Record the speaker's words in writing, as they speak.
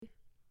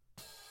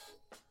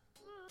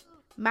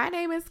My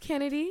name is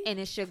Kennedy. And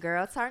it's your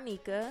girl,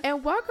 Tarnika.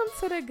 And welcome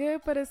to the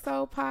Good for the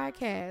Soul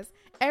podcast.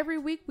 Every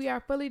week, we are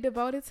fully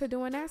devoted to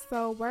doing that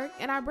soul work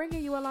and are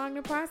bringing you along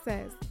the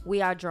process.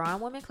 We are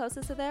drawing women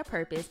closer to their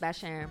purpose by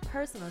sharing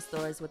personal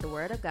stories with the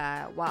Word of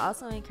God while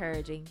also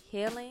encouraging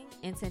healing,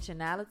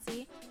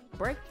 intentionality,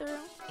 breakthrough,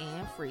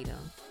 and freedom.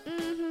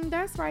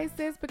 That's right,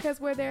 sis, because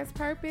where there's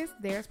purpose,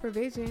 there's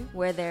provision.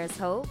 Where there's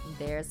hope,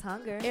 there's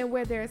hunger. And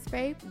where there's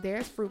faith,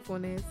 there's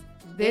fruitfulness.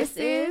 This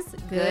is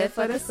Good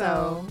for the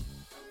Soul.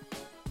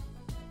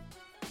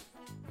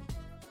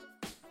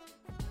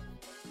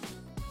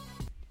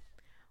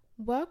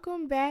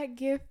 Welcome back,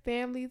 Gift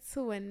family,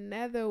 to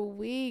another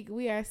week.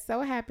 We are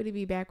so happy to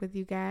be back with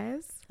you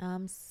guys.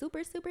 I'm super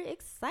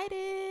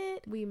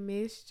excited. We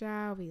missed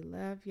y'all. We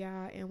love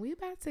y'all. And we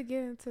about to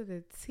get into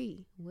the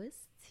tea.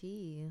 What's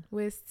tea?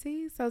 With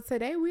tea. So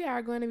today we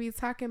are going to be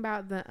talking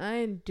about the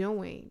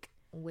undoing.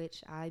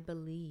 Which I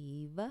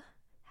believe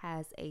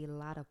has a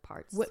lot of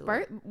parts What to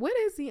it. What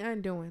is the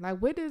undoing? Like,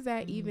 what does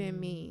that even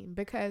mean?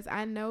 Because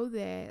I know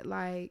that,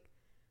 like,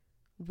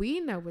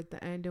 we know what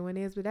the undoing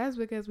is, but that's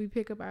because we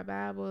pick up our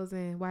Bibles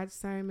and watch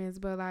sermons.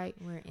 But, like,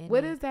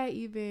 what does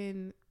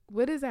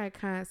that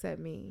concept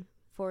mean?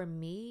 For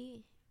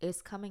me,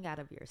 it's coming out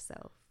of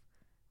yourself,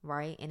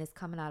 right? And it's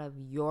coming out of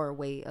your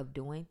way of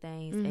doing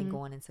things and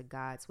going into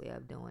God's way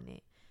of doing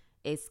it.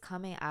 It's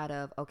coming out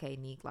of, okay,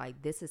 Neek,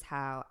 like, this is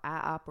how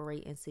I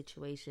operate in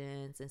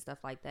situations and stuff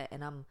like that.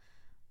 And I'm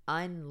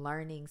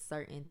unlearning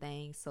certain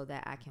things so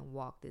that I can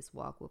walk this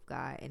walk with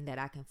God and that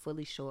I can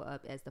fully show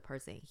up as the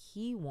person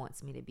He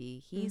wants me to be.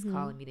 He's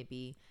calling me to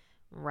be,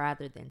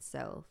 rather than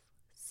self.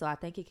 So I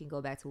think it can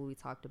go back to what we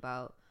talked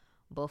about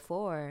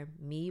before,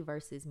 me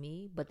versus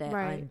me. But that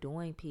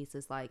undoing piece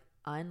is like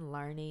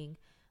unlearning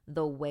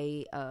the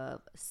way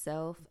of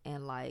self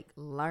and like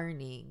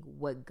learning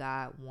what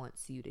God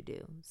wants you to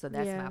do. So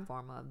that's my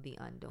form of the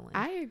undoing.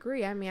 I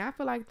agree. I mean, I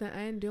feel like the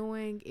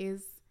undoing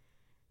is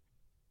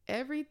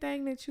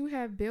everything that you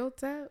have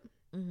built up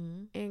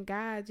and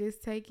God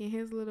just taking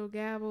His little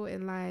gavel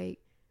and like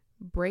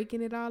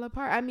breaking it all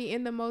apart. I mean,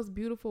 in the most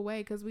beautiful way,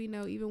 because we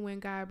know even when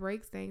God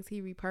breaks things,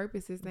 He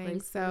repurposes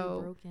things.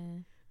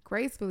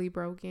 Gracefully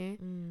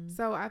broken.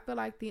 So I feel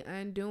like the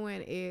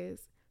undoing is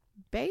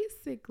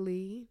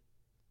basically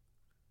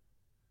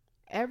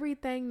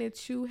everything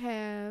that you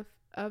have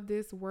of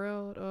this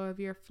world or of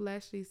your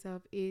fleshly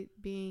self,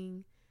 it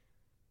being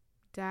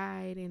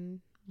died and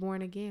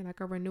born again, like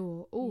a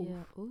renewal.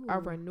 A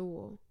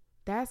renewal.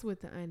 That's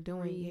what the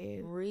undoing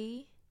is.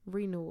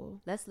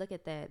 Renewal. Let's look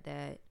at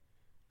that.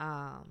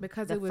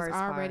 Because it was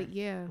already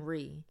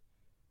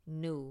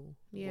new.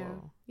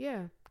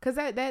 Yeah. Because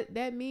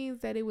that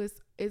means that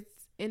it's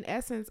in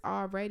essence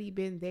already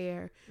been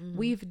there.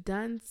 We've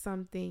done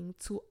something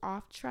to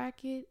off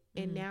track it,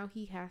 and now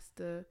He has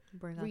to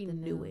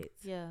renew it.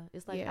 Yeah,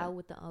 it's like out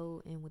with the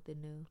old and with the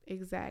new.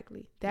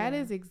 Exactly. That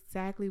is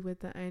exactly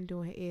what the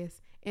undoing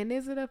is. And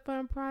is it a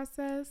fun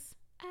process?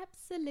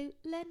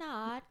 Absolutely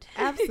not.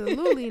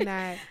 Absolutely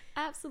not.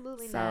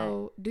 Absolutely not.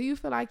 So, do you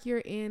feel like you're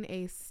in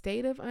a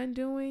state of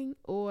undoing,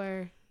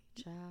 or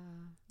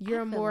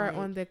you're more like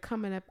on the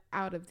coming up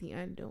out of the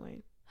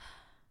undoing?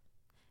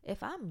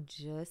 If I'm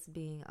just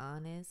being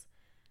honest,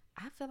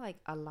 I feel like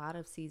a lot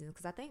of seasons,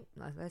 because I think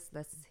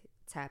let's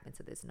tap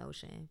into this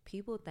notion.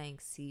 People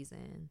think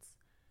seasons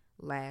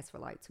last for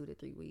like 2 to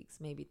 3 weeks,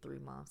 maybe 3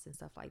 months and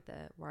stuff like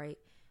that, right?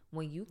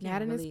 When you can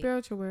not in the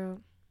spiritual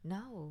world.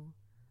 No,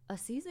 a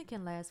season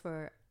can last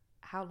for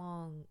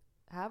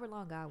however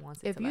long God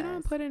wants it to last. If you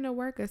don't put in the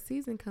work, a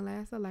season can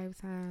last a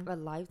lifetime.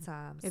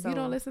 If you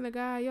don't listen to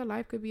God, your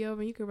life could be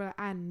over and you could realize,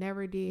 I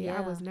never did. I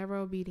was never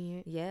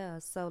obedient. Yeah.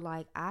 So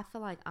like, I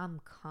feel like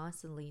I'm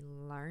constantly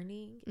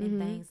learning and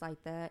things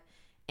like that.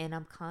 And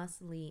I'm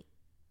constantly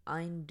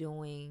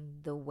undoing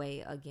the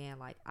way, again,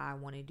 like I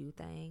want to do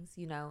things,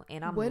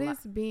 and what is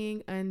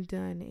being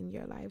undone in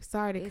your life?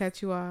 Sorry to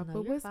cut you off,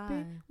 but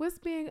what's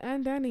being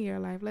undone in your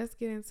life? Let's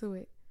get into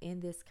it. In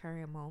this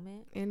current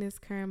moment,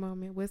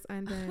 what's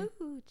undone?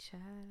 Ooh,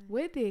 child.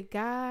 What did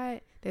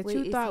God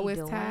you thought was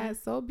tied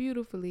so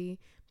beautifully,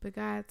 but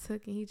God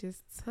took and He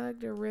just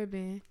tugged a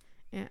ribbon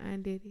and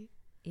undid it?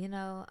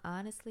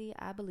 Honestly,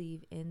 I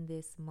believe in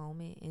this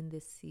moment, in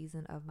this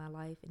season of my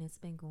life, and it's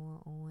been going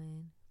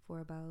on for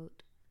about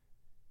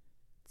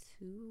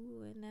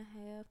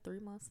 2.5, 3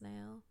 months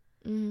now.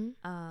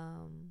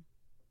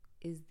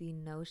 Is the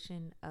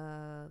notion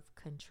of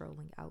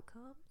controlling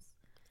outcomes.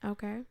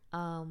 Okay.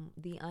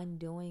 The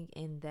undoing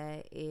in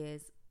that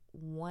is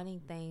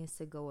wanting things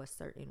to go a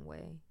certain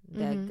way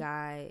that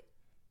God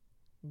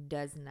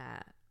does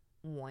not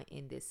want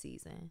in this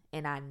season.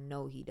 And I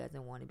know He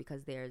doesn't want it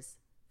because there's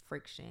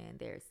friction,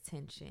 there's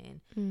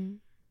tension.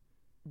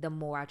 The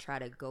more I try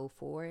to go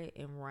for it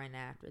and run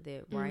after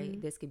that,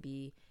 right? This could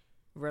be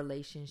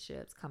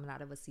relationships coming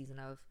out of a season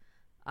of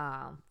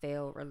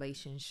failed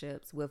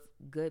relationships with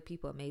good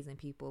people, amazing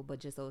people, but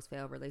just those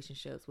failed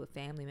relationships with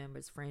family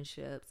members,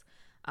 friendships,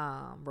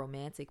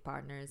 romantic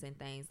partners and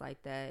things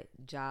like that,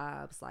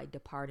 jobs, like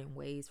departing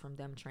ways from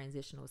them,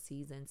 transitional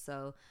seasons.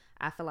 So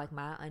I feel like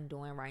my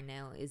undoing right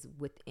now is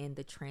within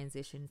the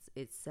transitions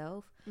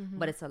itself,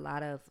 but it's a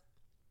lot of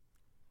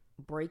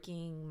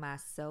breaking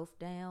myself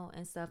down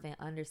and stuff, and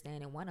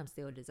understanding, one, I'm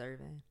still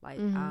deserving. Like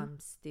I'm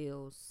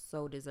still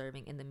so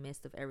deserving in the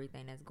midst of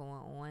everything that's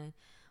going on.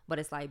 But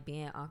it's like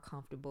being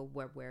uncomfortable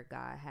where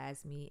God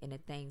has me and the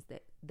things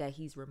that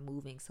he's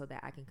removing so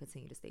that I can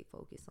continue to stay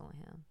focused on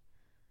him.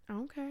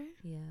 Okay.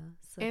 Yeah.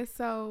 And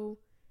so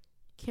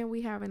can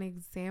we have an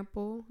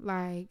example?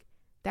 Like,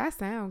 that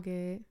sound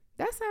good.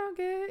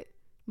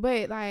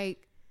 But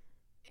like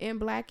in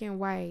black and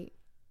white,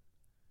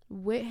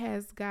 what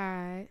has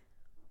God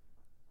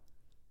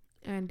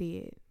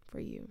undid for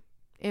you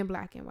in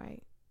black and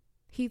white?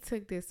 He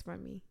took this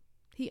from me.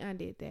 He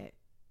undid that.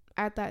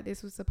 I thought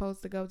this was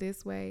supposed to go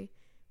this way,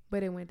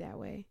 but it went that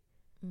way.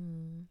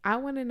 I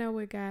want to know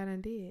what God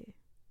undid,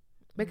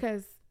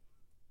 because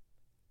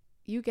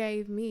you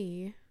gave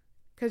me,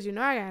 because you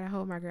know I gotta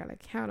hold my girl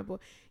accountable.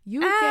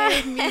 You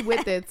gave me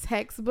what the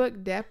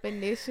textbook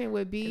definition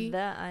would be,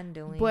 the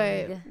undoing.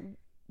 But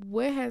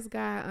what has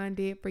God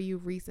undid for you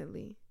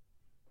recently?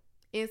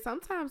 And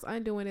sometimes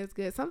undoing is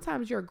good.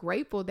 Sometimes you're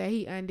grateful that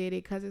he undid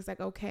it because it's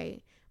like,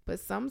 okay. But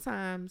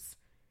sometimes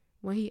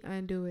when he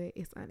undo it,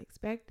 it's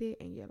unexpected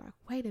and you're like,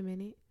 wait a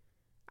minute,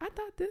 I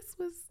thought this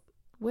was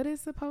what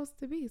it's supposed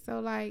to be. So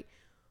like,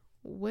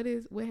 what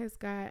has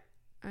God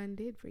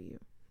undid for you?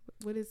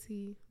 What has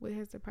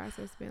the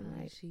process been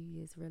like? She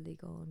is really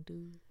gonna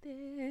do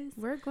this.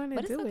 We're going to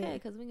do it. But it's okay,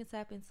 because we can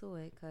tap into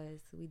it,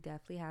 because we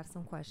definitely have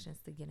some questions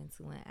to get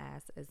into and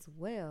ask as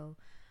well.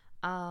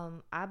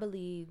 I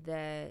believe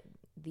that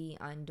the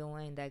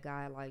undoing that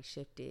God like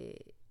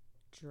shifted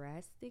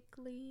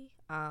drastically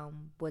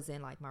was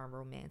in like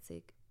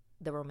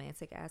the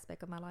romantic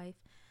aspect of my life.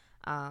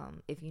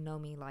 If you know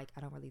me, like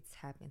I don't really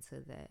tap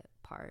into that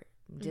part,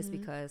 just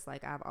because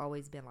like I've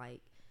always been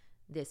like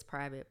this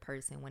private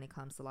person when it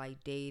comes to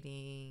like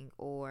dating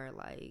or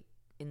like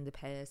in the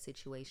past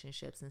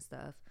situationships and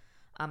stuff.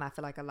 I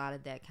feel like a lot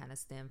of that kind of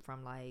stemmed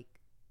from like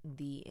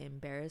the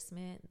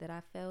embarrassment that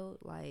I felt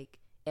like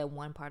at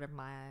one part of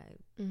my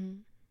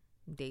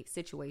date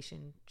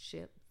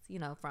situationships, you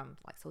know, from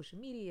like social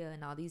media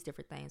and all these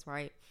different things,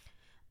 right?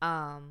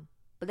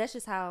 But that's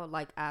just how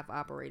like I've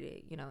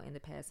operated, you know, in the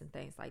past and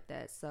things like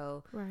that.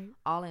 So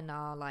all in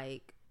all,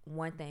 like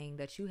one thing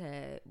that you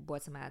had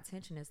brought to my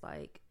attention is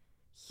like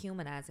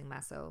humanizing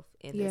myself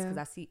in this, because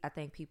I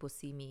think people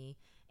see me,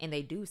 and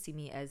they do see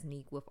me as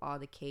Neek with all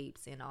the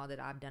capes and all that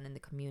I've done in the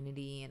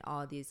community and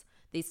all these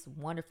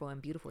wonderful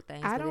and beautiful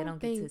things. I don't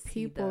think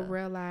people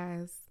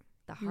realize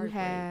the you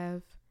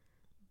have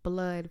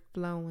blood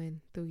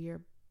flowing through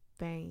your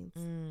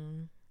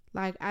veins.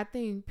 Like I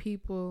think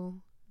people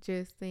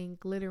just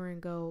think glitter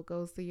and gold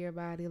goes through your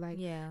body. Like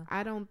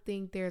I don't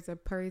think there's a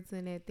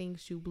person that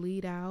thinks you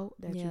bleed out,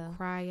 that you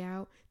cry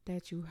out,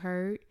 that you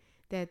hurt,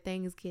 that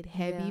things get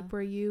heavy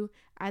for you.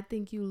 I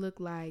think you look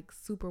like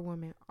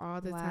Superwoman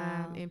all the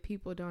time, and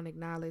people don't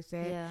acknowledge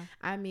that.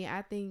 I mean,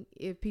 I think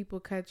if people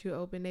cut you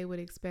open, they would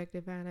expect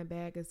to find a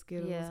bag of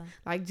Skittles,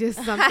 like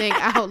just something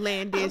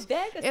outlandish.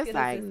 It's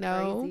like,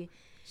 no, crazy.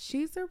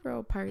 She's a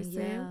real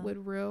person with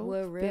real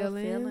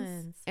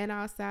feelings, and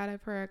outside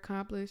of her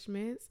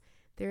accomplishments,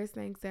 there's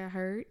things that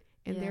hurt,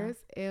 and there's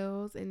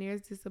ills, and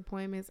there's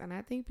disappointments, and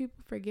I think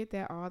people forget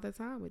that all the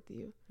time with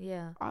you.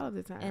 All of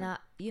the time.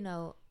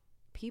 And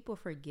people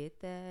forget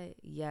that,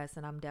 yes,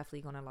 and I'm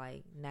definitely gonna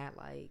like not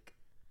like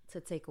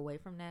to take away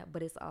from that,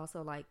 but it's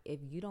also like if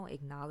you don't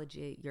acknowledge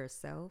it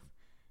yourself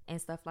and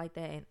stuff like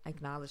that, and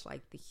acknowledge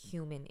like the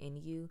human in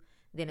you,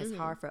 then it's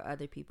hard for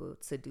other people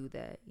to do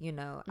that. You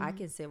know, I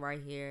can sit right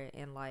here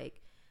and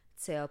like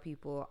tell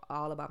people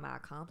all about my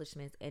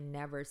accomplishments and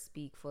never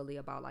speak fully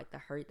about like the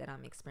hurt that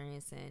I'm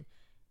experiencing,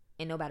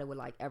 and nobody would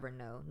like ever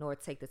know, nor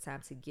take the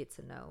time to get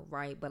to know,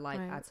 right? But like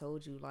I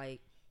told you,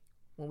 like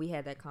when we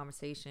had that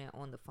conversation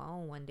on the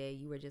phone one day,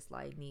 you were just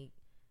like, Neek,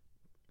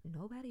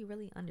 nobody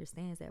really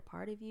understands that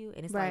part of you,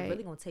 and it's like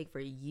really gonna take for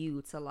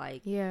you to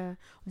like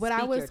what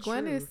I was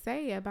going to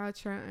say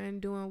about your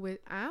undoing, what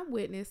I'm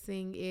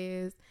witnessing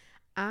is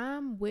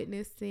I'm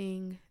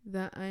witnessing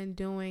the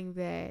undoing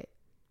that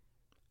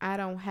I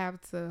don't have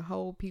to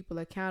hold people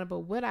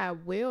accountable. What I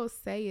will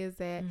say is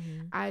that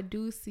I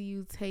do see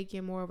you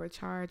taking more of a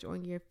charge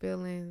on your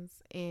feelings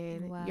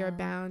and your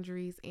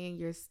boundaries and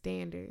your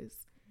standards.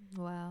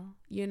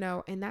 You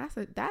know, and that's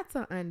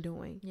an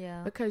undoing.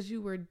 Because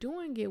you were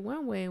doing it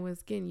one way and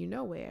was getting you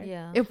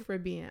nowhere. If we're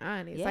being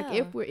honest. Like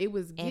it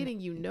was getting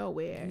you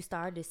nowhere. You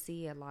started to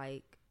see it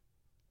like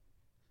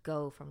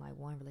go from like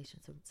one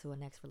relationship to a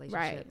next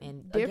relationship,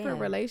 and different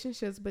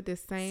relationships, but the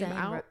same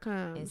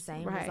outcomes and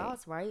same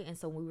results, right? And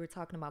so when we were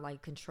talking about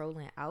like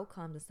controlling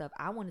outcomes and stuff,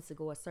 I wanted to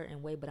go a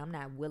certain way, but I'm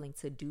not willing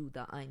to do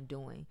the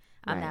undoing.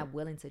 I'm not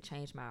willing to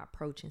change my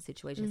approach in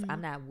situations.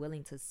 I'm not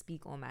willing to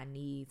speak on my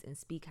needs and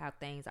speak how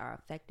things are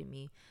affecting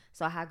me.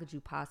 So how could you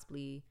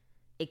possibly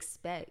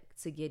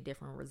expect to get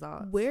different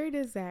results? Where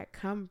does that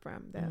come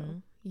from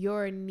though?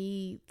 your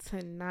need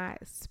to not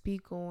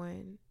speak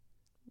on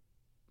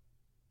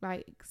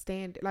like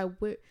standard, like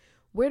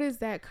where does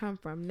that come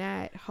from?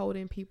 Not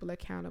holding people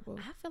accountable.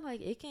 I feel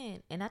like it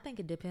can, and I think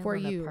it depends for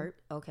on you.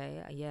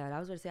 Okay, yeah, I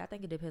was gonna say I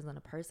think it depends on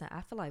the person.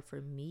 I feel like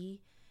for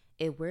me,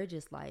 if we're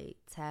just like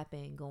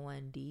tapping,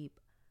 going deep,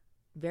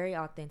 very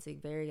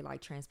authentic, very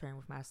like transparent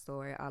with my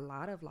story, a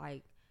lot of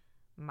like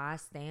my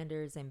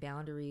standards and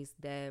boundaries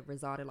that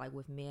resulted like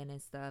with men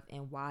and stuff,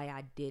 and why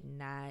I did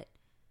not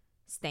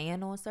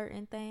stand on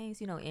certain things,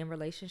 you know, in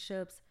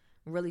relationships,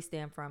 really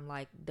stem from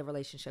like the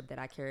relationship that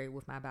I carried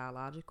with my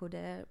biological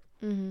dad.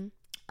 Mm-hmm.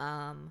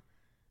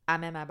 I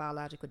met my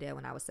biological dad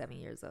when I was 7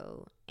 years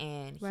old,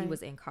 and he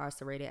was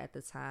incarcerated at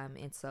the time.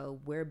 And so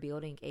we're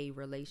building a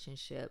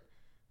relationship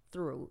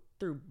through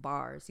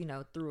bars, you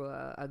know, through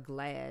a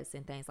glass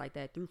and things like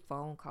that, through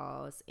phone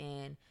calls.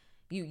 And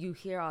you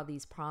hear all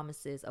these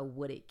promises of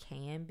what it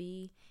can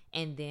be.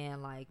 And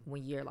then like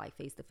when you're like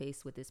face to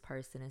face with this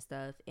person and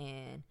stuff,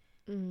 and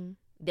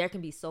there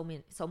can be so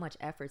much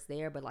efforts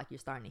there, but like you're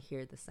starting to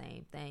hear the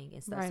same thing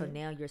and stuff. So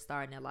now you're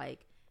starting to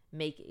like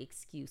make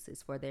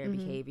excuses for their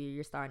behavior.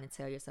 You're starting to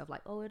tell yourself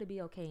like, oh, it'll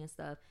be okay and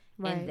stuff.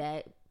 And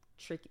that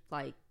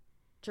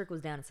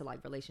trickles down into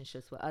like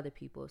relationships with other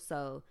people.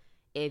 So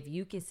if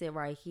you can sit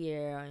right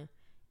here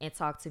and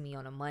talk to me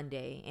on a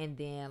Monday, and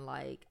then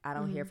like I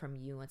don't hear from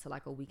you until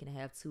like a week and a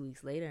half, 2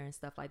 weeks later and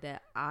stuff like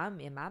that, I'm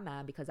in my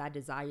mind, because I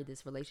desire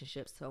this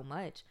relationship so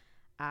much,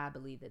 I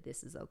believe that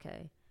this is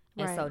okay.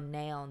 And so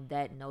now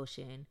that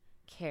notion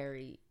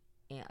carried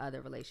in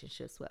other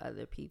relationships with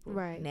other people.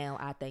 Now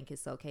I think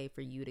it's okay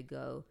for you to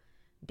go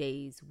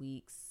days,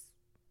 weeks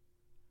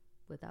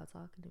without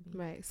talking to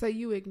me. So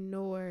you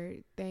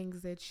ignored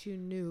things that you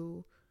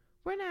knew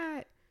were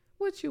not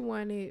what you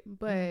wanted,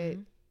 but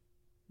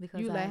because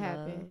you let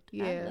happen.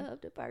 I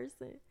love the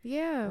person.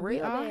 Yeah,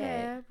 we all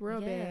have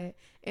real Yeah. bad.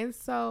 And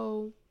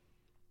so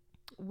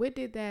what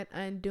did that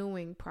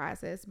undoing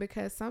process?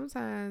 Because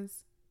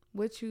sometimes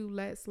what you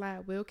let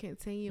slide will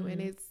continue, and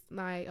it's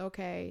like,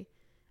 okay,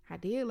 I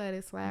did let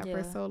it slide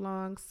for so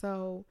long.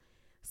 So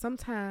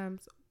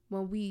sometimes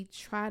when we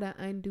try to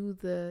undo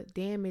the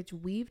damage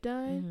we've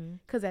done,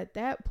 because at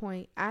that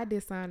point I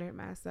dishonored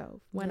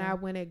myself when I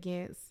went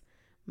against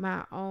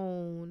my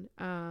own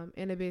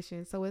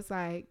inhibition. So it's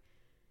like,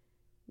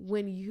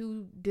 when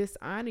you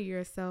dishonor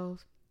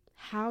yourself,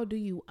 how do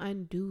you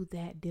undo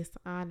that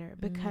dishonor?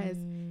 Because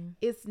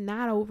it's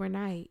not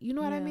overnight. You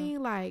know what I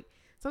mean? Like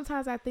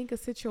sometimes I think of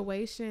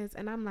situations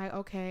and I'm like,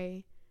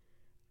 okay,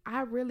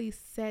 I really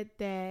set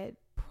that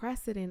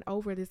precedent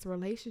over this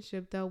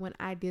relationship though when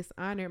I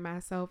dishonored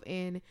myself.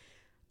 And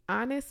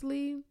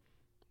honestly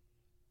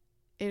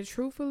and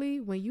truthfully,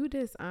 when you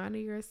dishonor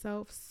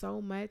yourself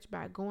so much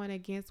by going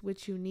against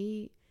what you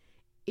need,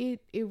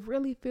 it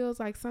really feels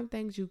like some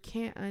things you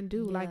can't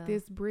undo. Like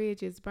this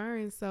bridge is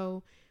burned.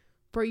 So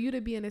for you to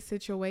be in a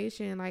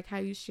situation like how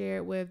you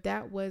shared with,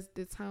 that was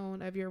the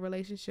tone of your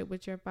relationship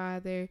with your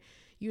father,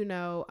 you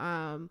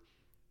know,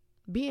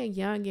 being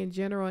young in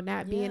general,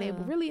 not being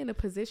able really in a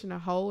position to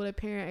hold a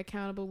parent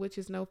accountable, which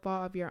is no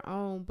fault of your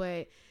own,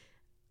 but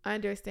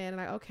understanding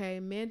like, okay,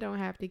 men don't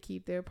have to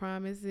keep their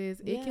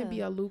promises. It can be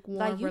a lukewarm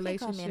like you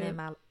relationship. can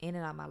come in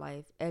and out my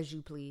life as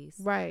you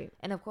please.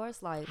 And of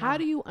course, like how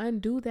do you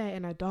undo that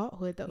in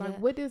adulthood though? Like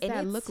what does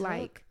that look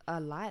like? A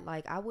lot.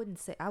 Like I would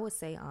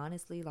say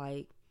honestly,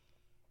 like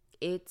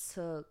it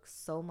took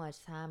so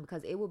much time,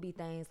 because it would be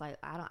things like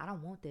I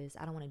don't want this,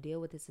 I don't want to deal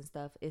with this and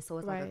stuff. And so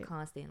it's like a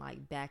constant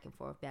like back and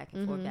forth,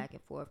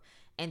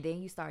 and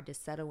then you start to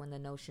settle in the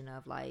notion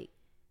of like,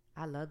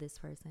 I love this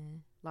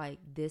person, like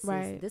this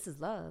is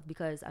love,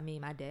 because I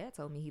mean my dad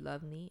told me he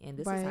loved me, and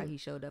this is how he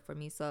showed up for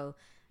me. So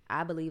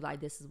I believe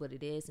like this is what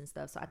it is and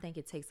stuff. So I think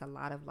it takes a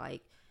lot of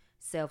like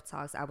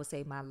self-talks. I would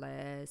say my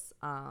last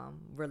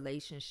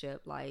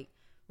relationship like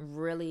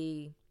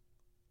really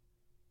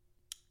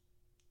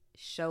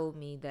showed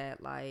me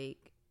that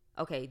like,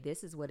 okay,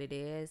 this is what it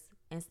is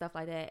and stuff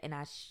like that, and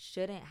I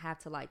shouldn't have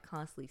to like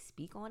constantly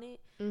speak on it.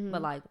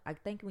 But like I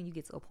think when you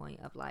get to a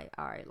point of like,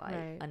 all right,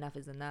 like enough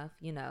is enough,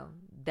 you know,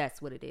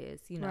 that's what it is,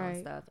 you know, and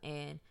stuff.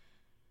 And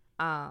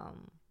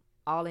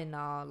all in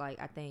all, like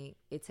I think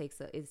it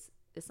takes it's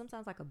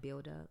sometimes like a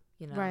build up,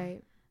 you know,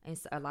 and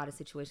a lot of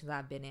situations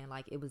I've been in,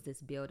 like it was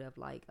this build up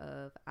like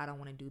of I don't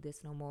want to do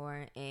this no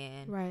more.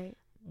 And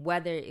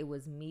whether it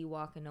was me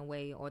walking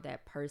away or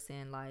that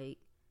person like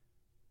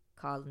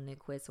calling it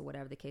quits or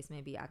whatever the case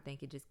may be, I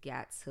think it just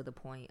got to the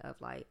point of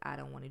like, I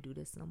don't want to do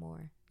this no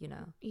more, you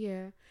know?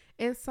 Yeah.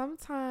 And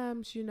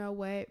sometimes, you know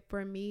what,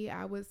 for me,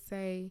 I would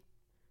say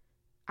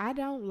I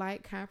don't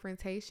like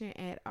confrontation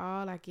at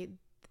all. Like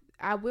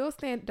I will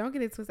don't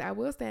get it twisted, I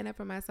will stand up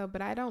for myself,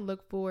 but I don't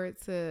look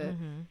forward to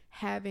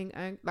having,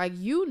 like,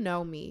 you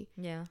know me.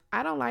 Yeah.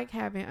 I don't like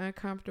having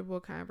uncomfortable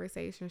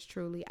conversations,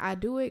 truly. I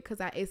do it because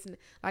it's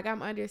like,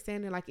 I'm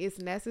understanding like it's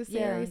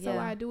necessary. So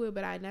I do it,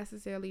 but I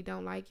necessarily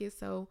don't like it.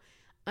 So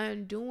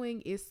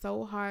undoing is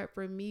so hard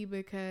for me,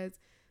 because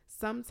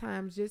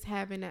sometimes just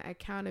having an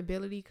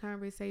accountability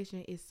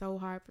conversation is so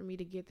hard for me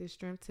to get the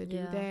strength to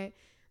do that.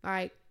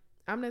 Like,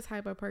 I'm the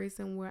type of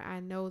person where I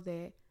know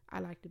that I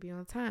like to be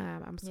on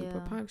time. I'm super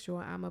punctual.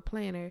 I'm a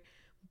planner.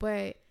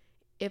 But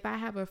if I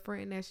have a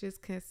friend that's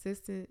just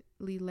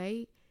consistently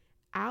late,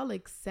 I'll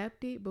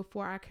accept it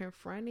before I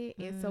confront it.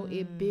 And so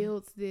it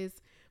builds this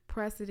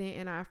precedent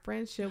in our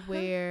friendship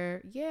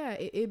where,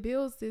 it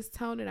builds this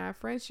tone in our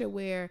friendship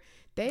where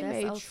they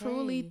may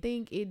truly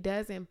think it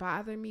doesn't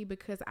bother me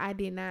because I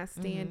did not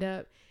stand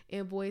up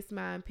and voice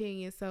my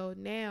opinion. So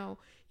now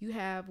you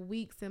have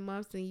weeks and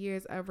months and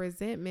years of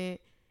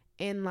resentment,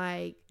 and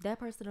like that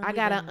person I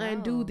gotta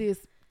undo this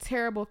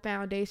terrible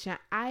foundation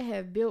I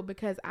have built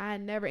because I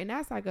never, and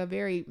that's like a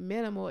very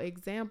minimal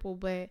example,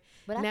 but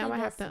now I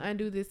have to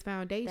undo this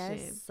foundation.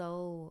 That's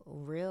so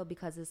real,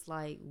 because it's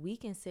like we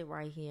can sit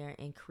right here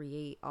and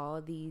create all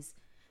these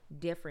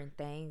different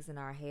things in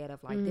our head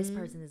of like, this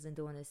person isn't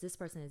doing this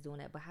person is doing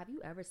that, but have you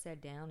ever sat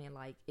down and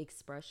like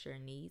express your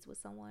needs with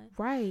someone?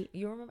 Right.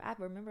 I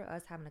remember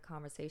us having a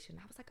conversation.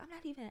 I was like, I'm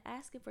not even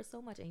asking for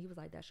so much, and he was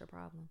like, that's your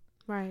problem.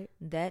 Right.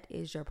 That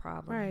is your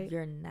problem. Right.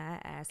 You're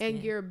not asking.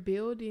 And you're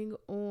building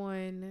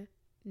on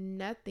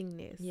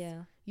nothingness.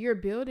 Yeah. You're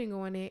building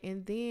on it,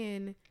 and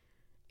then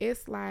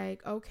it's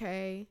like,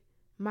 okay,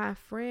 my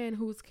friend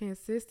who's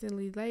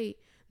consistently late,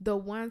 the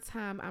one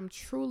time I'm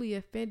truly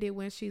offended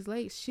when she's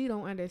late, she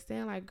don't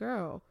understand. Like,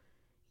 girl,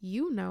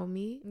 you know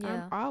me.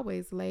 I'm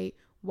always late.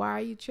 Why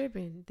are you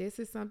tripping? This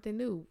is something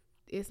new.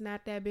 It's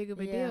not that big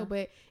of a deal,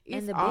 but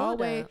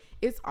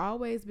it's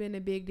always been a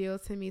big deal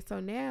to me.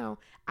 So now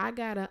I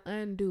gotta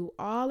undo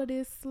all of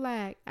this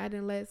slack I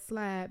didn't let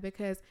slide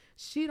because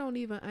she don't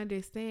even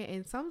understand.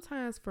 And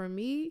sometimes for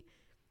me,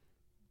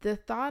 the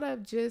thought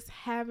of just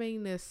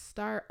having to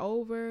start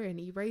over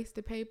and erase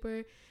the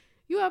paper.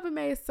 You ever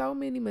made so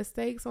many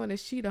mistakes on a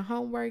sheet of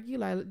homework? You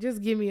like, just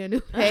give me a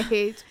new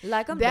page.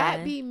 Like I'm that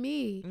done. Be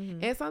me.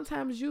 And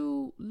sometimes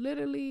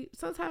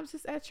sometimes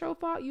it's at your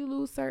fault. You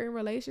lose certain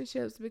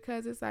relationships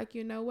because it's like,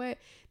 you know what?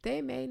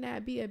 They may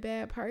not be a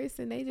bad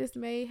person. They just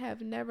may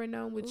have never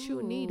known what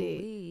you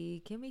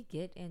needed. Can we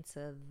get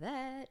into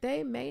that?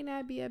 They may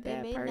not be a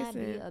bad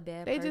person.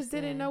 They just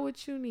didn't know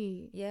what you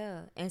need.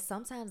 Yeah. And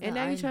sometimes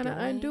now you're trying to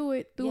undo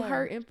it through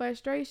hurt and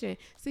frustration.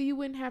 So you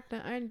wouldn't have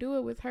to undo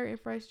it with hurt and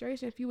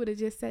frustration if you would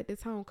have just set the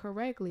tone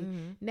correctly.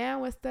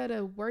 Now instead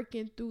of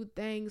working through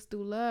things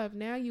through love,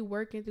 now you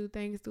working through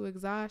things through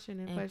exhaustion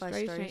and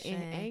frustration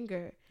and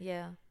anger.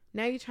 Yeah.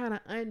 Now you're trying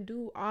to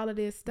undo all of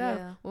this stuff.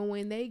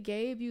 When they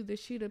gave you the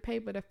sheet of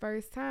paper the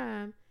first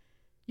time,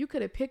 you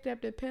could have picked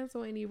up the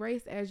pencil and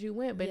erased as you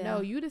went. But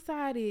no, you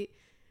decided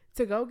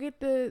to go get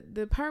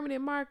the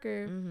permanent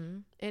marker,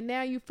 and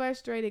now you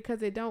frustrated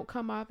because it don't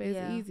come off as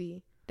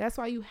easy. That's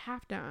why you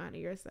have to honor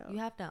yourself. You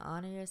have to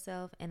honor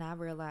yourself. And I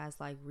realized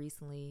like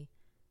recently,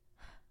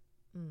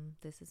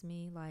 this is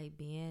me like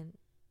being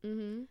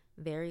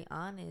very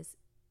honest.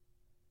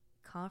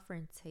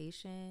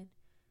 Confrontation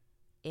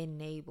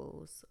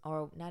enables,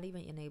 or not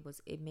even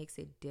enables, it makes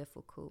it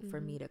difficult for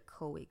me to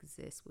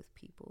coexist with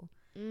people.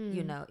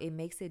 You know, it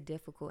makes it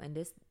difficult. And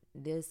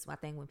this I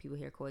think when people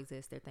hear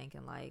coexist, they're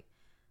thinking like,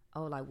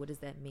 oh, like what does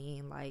that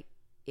mean? Like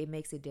it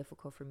makes it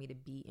difficult for me to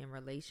be in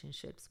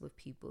relationships with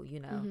people, you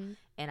know.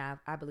 And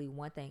I believe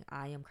one thing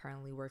I am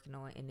currently working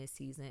on in this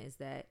season is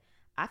that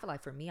I feel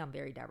like for me, I'm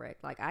very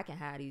direct. Like I can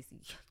have these,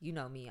 you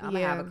know me, I'm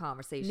gonna have a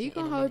conversation. You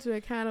can hold you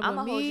accountable. I'm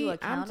gonna hold you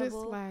accountable. I'm just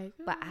like,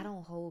 but I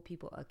don't hold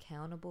people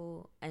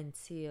accountable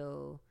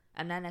until,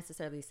 I'm not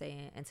necessarily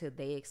saying until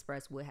they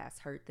express what has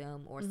hurt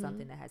them or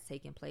something that has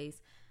taken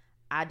place.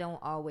 I don't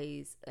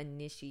always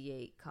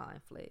initiate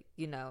conflict,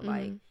 you know,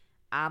 like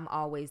I'm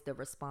always the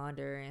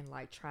responder and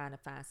like trying to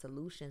find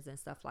solutions and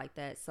stuff like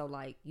that. So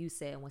like you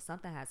said, when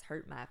something has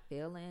hurt my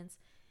feelings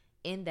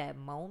in that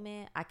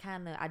moment, I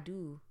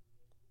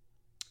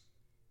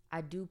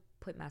do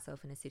put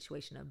myself in a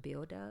situation of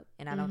build up,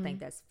 and I don't think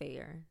that's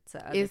fair to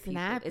other people. It's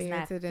not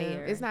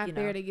fair. It's not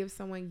fair to give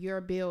someone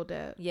your build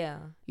up. Yeah.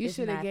 You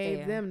should have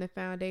gave them the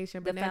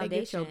foundation, but now they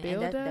get your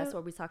build up. That's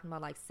what we're talking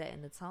about, like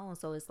setting the tone.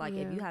 So it's like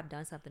if you have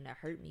done something that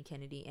hurt me,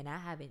 Kennedy, and I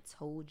haven't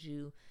told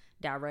you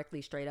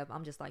directly straight up,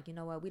 I'm just like, you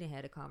know what, we didn't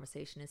have a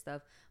conversation and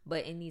stuff,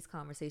 but in these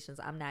conversations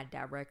I'm not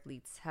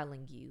directly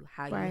telling you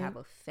how you have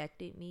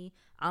affected me.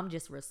 I'm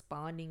just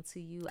responding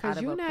to you out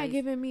of you're not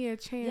giving me a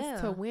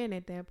chance to win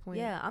at that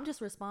point. I'm just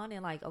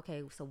responding like,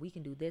 okay, so we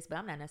can do this, but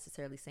I'm not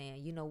necessarily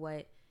saying, you know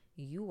what,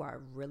 you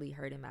are really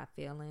hurting my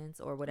feelings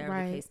or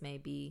whatever the case may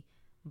be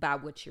by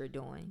what you're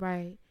doing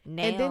right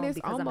now. And then it's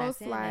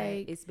almost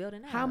like it's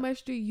building up. How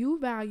much do you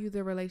value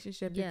the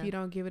relationship if you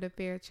don't give it a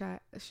fair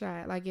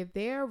shot? Like if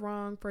they're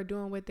wrong for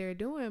doing what they're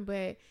doing,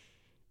 but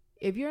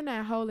if you're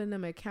not holding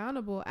them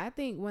accountable, I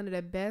think one of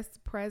the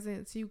best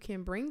presents you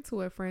can bring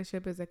to a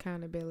friendship is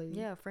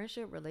accountability.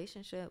 Friendship,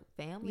 relationship,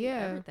 family,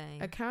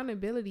 everything.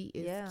 Accountability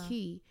is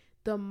key.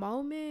 The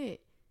moment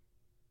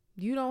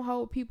you don't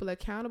hold people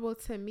accountable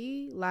to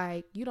me,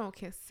 like you don't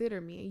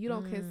consider me, and you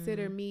don't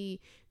consider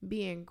me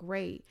being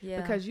great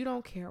because you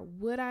don't care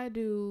what I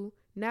do,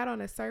 not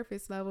on a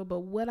surface level, but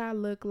what I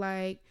look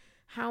like,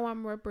 how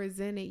I'm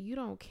represented. You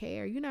don't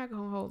care. You're not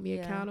going to hold me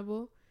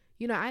accountable.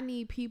 I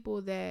need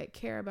people that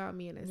care about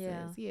me in a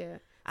sense. Yeah.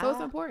 So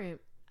it's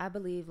important. I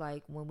believe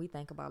like when we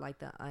think about like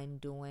the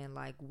undoing,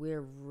 like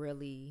we're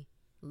really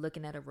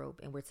looking at a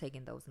rope and we're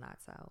taking those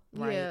knots out.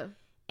 Right. Yeah.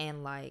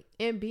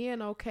 And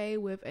being okay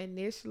with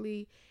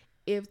initially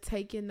if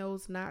taking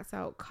those knots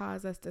out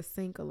cause us to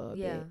sink a little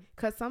bit.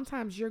 Because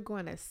sometimes you're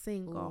going to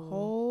sink a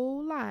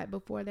whole lot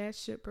before that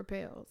ship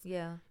propels.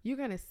 Yeah. You're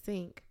going to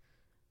sink.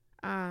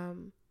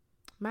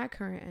 My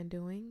current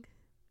undoing.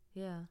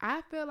 Yeah.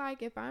 I feel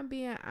like if I'm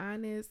being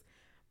honest,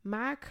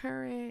 my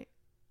current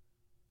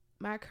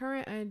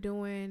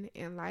undoing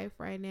in life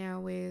right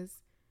now is,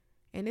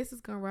 and this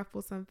is going to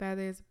ruffle some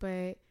feathers,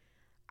 but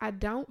I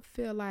don't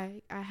feel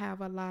like I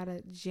have a lot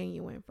of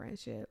genuine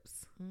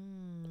friendships.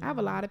 I have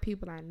a lot of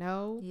people I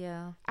know.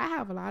 Yeah. I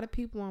have a lot of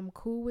people I'm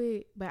cool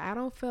with, but I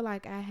don't feel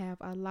like I have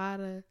a lot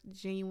of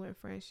genuine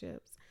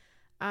friendships.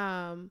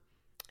 And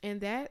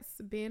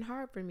that's been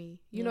hard for me.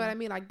 You know what I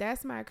mean? Like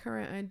that's my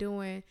current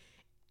undoing,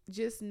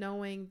 just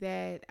knowing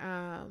that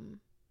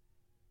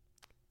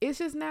it's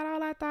just not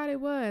all I thought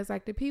it was.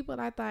 Like the people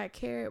I thought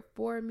cared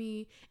for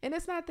me, and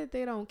it's not that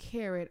they don't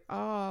care at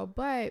all,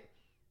 but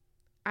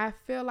I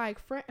feel like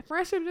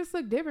friendship just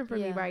look different for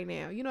me right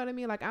now. You know what I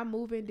mean? Like I'm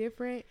moving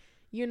different.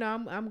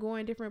 I'm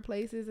going different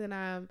places, and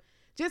I'm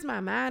just, my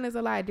mind is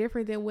a lot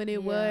different than when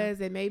it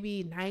was at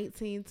maybe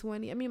 19,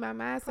 20. I mean, my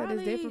mindset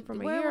is different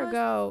from a year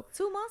ago.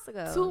 2 months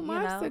ago. 2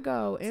 months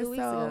ago. And 2 weeks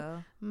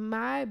ago.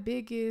 My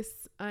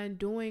biggest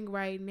undoing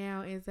right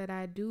now is that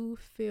I do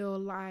feel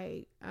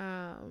like,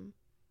 I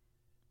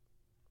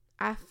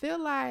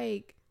feel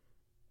like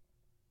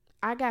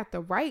I got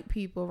the right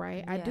people,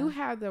 right? Yeah. I do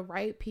have the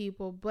right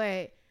people,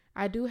 but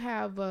I do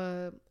have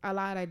a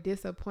lot of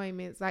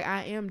disappointments. Like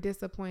I am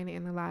disappointed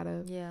in a lot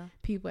of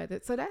people at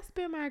that. So that's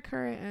been my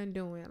current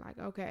undoing. Like,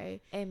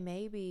 okay. And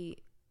maybe,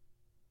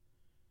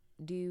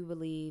 do you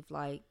believe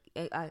like,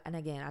 and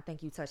again, I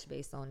think you touched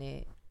base on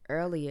it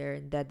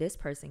earlier, that this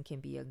person can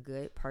be a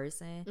good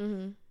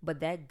person, but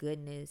that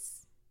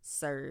goodness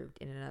served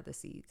in another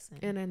season.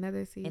 And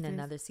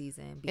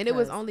it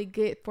was only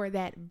good for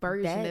that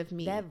version of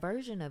me. That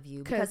version of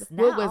you. Because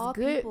what was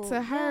good to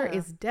her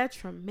is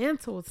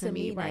detrimental to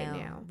me right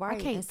now. Right.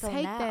 I can't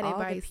take that advice.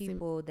 All the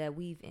people that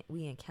we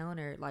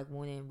encountered, like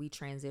when we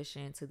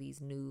transition to these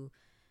new,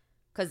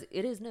 because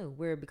it is new.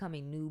 We're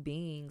becoming new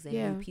beings and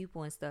new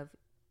people and stuff.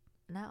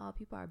 Not all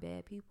people are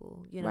bad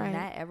people.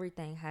 Not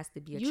everything has to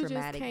be a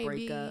traumatic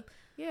breakup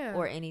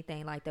or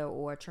anything like that,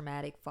 or a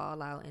traumatic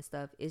fallout and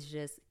stuff. It's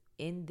just,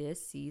 in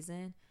this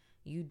season,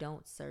 you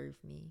don't serve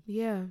me.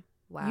 Yeah.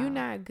 Wow. You're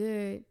not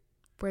good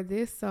for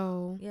this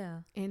soul.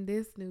 Yeah. And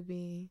this new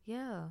being.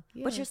 Yeah.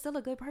 But you're still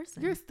a good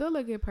person. You're still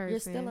a good person. You're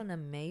still an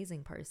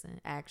amazing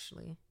person,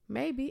 actually.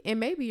 Maybe. And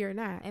maybe you're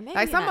not. And maybe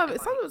like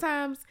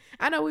sometimes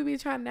I know we be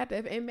trying not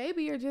to, and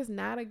maybe you're just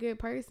not a good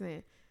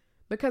person.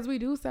 Because we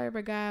do serve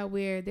a God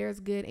where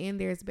there's good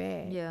and there's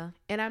bad. Yeah.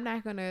 And I'm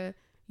not gonna,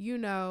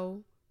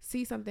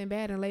 see something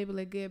bad and label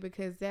it good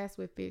because that's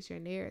what fits your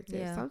narrative.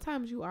 Yeah.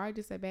 Sometimes you are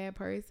just a bad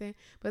person,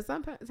 but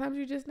sometimes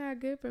you're just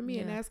not good for me,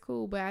 and that's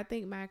cool. But I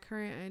think my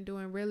current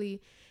undoing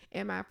really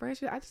in my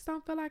friendship, I just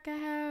don't feel like I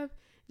have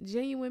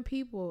genuine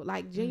people,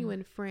 like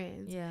genuine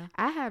friends. Yeah.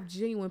 I have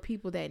genuine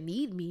people that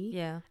need me.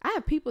 Yeah. I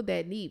have people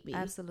that need me.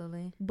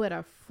 Absolutely. But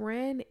a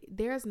friend,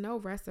 there's no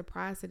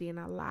reciprocity in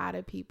a lot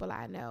of people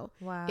I know.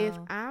 Wow. If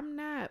I'm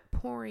not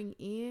pouring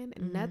in,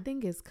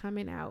 nothing is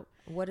coming out.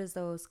 What is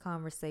those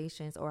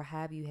conversations, or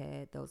have you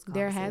had those conversations?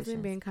 There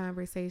hasn't been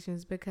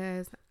conversations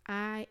because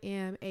I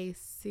am a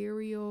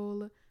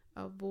serial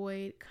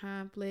avoid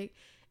conflict.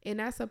 And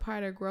that's a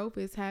part of growth,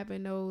 is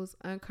having those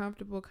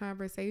uncomfortable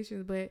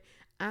conversations. But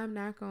I'm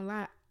not going to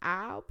lie,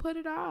 I'll put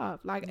it off.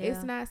 Like,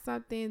 it's not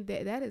something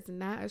that is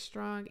not a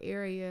strong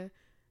area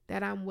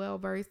that I'm well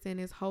versed in,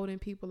 is holding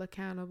people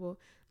accountable.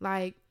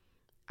 Like,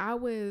 I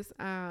was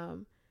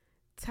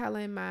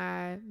telling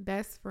my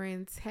best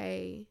friend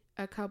Tay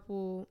a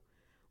couple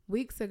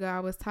weeks ago,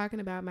 I was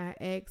talking about my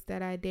ex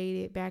that I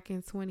dated back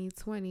in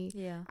 2020.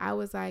 Yeah. I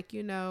was like,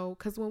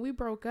 because when we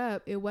broke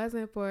up, it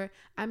wasn't for,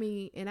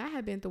 and I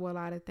had been through a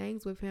lot of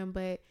things with him,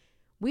 but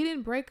we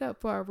didn't break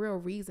up for a real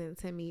reason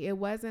to me. It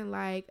wasn't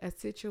like a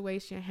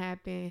situation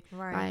happened,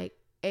 like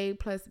A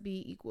plus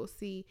B equals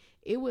C.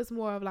 It was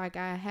more of like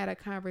I had a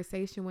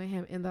conversation with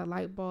him and the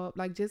light bulb,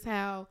 like just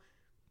how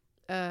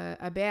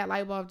a bad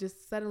light bulb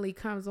just suddenly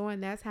comes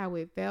on. That's how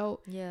it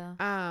felt. Yeah.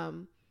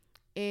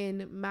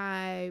 And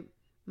my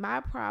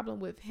problem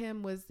with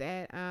him was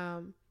that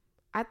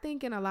I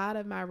think in a lot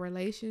of my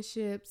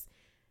relationships,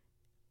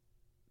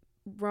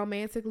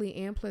 romantically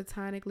and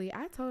platonically,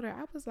 I told her,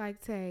 I was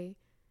like, Tay,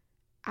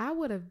 I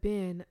would have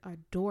been a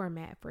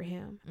doormat for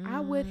him. I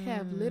would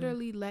have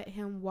literally let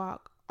him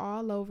walk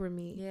all over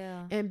me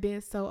and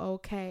been so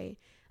okay.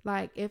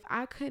 Like, if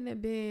I couldn't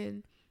have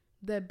been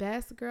the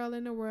best girl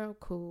in the world,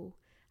 cool.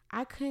 If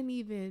I couldn't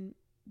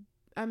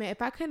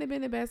have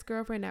been the best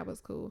girlfriend, that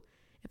was cool.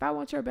 If I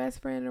want your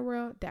best friend in the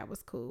world, that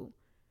was cool.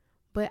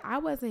 But I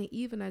wasn't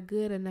even a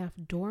good enough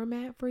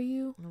doormat for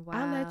you. Wow.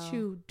 I let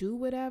you do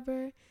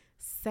whatever,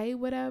 say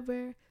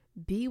whatever,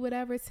 be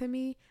whatever to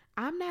me,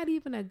 I'm not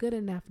even a good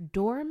enough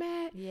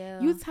doormat. Yeah.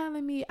 You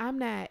telling me I'm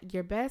not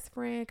your best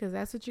friend because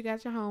that's what you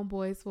got your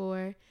homeboys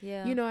for.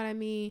 Yeah. You know what I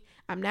mean?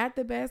 I'm not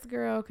the best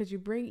girl because you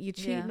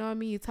cheating on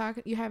me.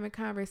 You having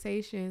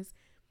conversations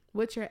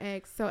with your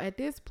ex. So at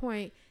this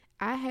point,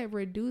 I have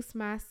reduced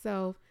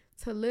myself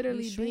to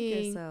literally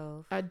being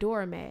a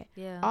doormat.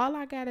 Yeah. All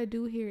I got to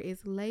do here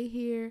is lay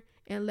here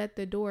and let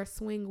the door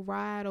swing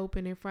wide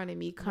open in front of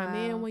me. Come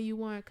in when you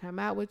want, come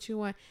out what you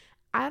want.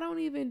 I don't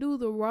even do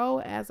the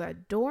role as a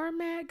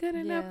doormat good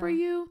enough for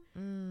you.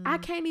 I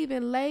can't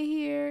even lay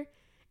here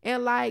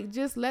and like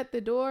just let the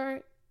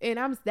door, and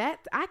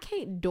I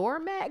can't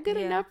doormat good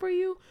enough for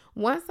you.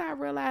 Once I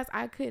realized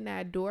I could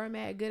not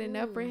doormat good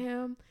enough for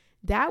him,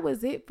 that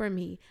was it for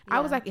me. I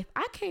was like, if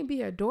I can't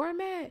be a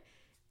doormat,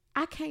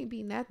 I can't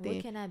be nothing.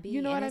 What can I be?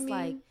 You know what I mean?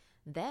 Like,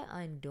 that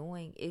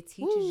undoing, it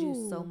teaches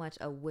you so much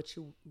of what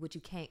you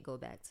can't go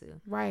back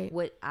to. Right.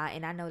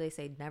 And I know they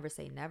say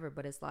never,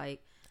 but it's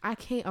like, I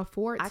can't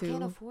afford to. I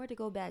can't afford to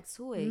go back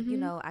to it. You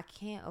know, I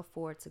can't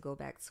afford to go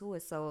back to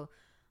it. So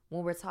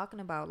when we're talking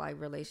about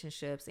like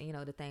relationships and, you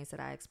know, the things that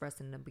I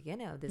expressed in the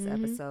beginning of this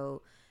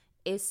episode,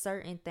 it's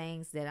certain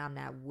things that I'm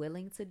not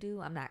willing to do.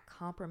 I'm not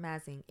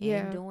compromising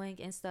in doing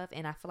and stuff.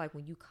 And I feel like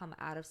when you come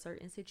out of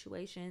certain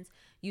situations,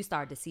 you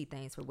start to see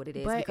things for what it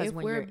is. But because if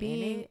when we're you're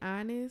being in it,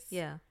 honest,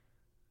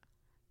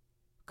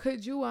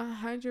 could you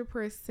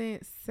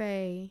 100%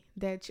 say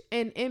that,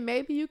 and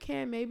maybe you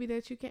can, maybe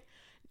that you can't.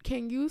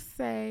 Can you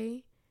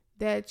say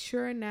that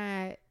you're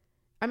not,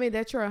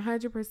 that you're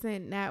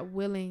 100% not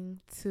willing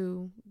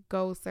to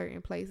go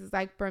certain places?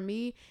 Like for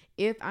me,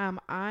 if I'm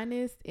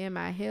honest in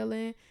my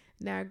healing,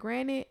 now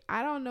granted,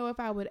 I don't know if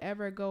I would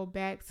ever go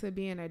back to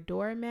being a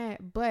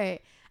doormat, but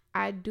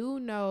I do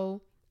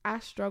know I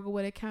struggle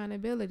with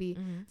accountability.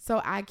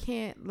 So I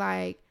can't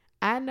I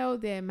know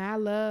that my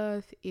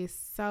love is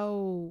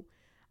so,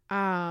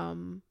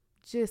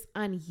 just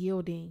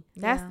unyielding.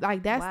 That's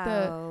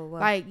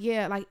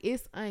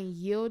it's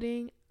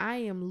unyielding. I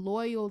am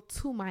loyal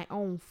to my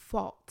own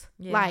fault.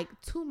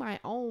 To my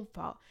own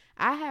fault.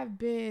 I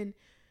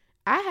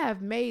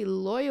have made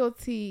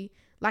loyalty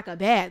like a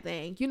bad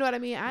thing. You know what I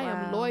mean? I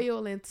am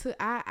loyal, and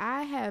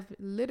I have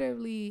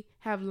literally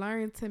have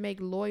learned to make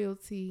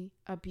loyalty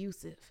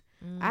abusive.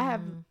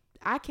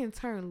 I can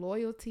turn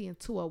loyalty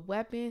into a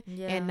weapon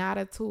and not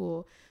a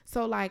tool.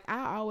 So I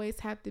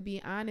always have to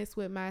be honest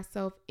with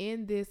myself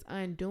in this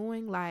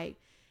undoing,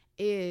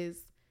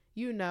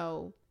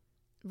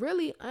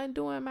 really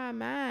undoing my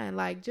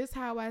mind. Just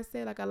how I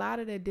said, a lot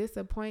of the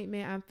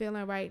disappointment I'm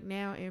feeling right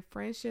now in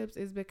friendships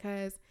is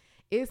because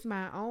it's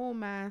my own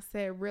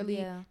mindset,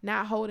 really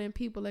not holding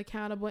people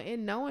accountable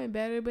and knowing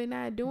better, but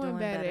not doing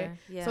better.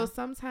 Yeah. So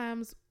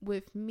sometimes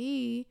with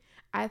me,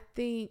 I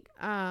think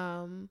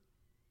I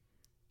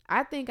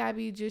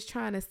be just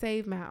trying to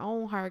save my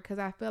own heart because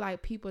I feel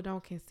like people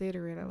don't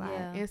consider it a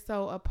lot. And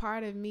so a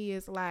part of me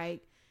is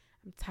I'm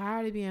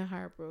tired of being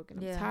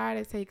heartbroken. I'm tired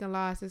of taking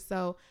losses.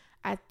 So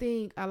I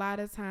think a lot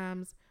of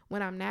times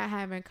when I'm not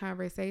having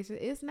conversations,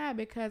 it's not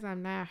because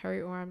I'm not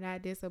hurt or I'm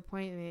not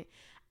disappointed.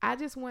 I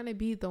just want to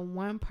be the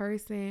one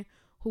person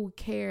who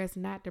cares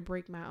not to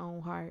break my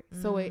own heart.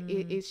 So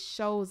it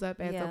shows up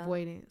as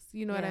avoidance.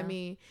 You know what I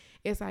mean?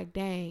 It's like,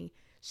 dang,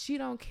 she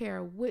don't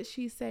care what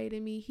she say to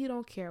me. He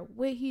don't care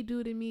what he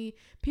do to me.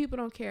 People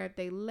don't care if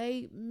they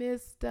late,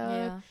 miss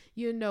stuff.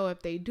 If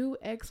they do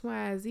X, Y,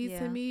 and Z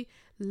to me.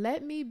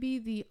 Let me be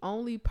the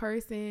only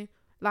person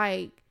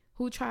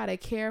who try to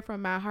care for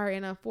my heart.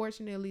 And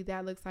unfortunately,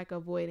 that looks like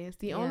avoidance.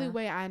 The only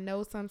way I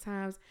know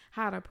sometimes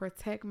how to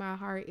protect my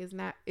heart is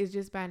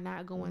just by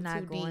not going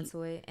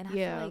to it. And I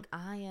feel like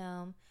I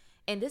am,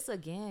 and this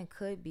again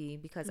could be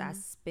because I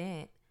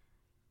spent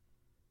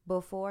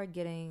before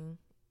getting,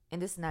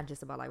 and this is not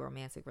just about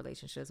romantic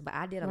relationships, but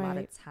I did a lot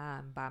of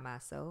time by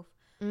myself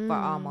for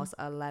almost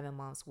 11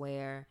 months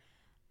where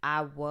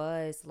I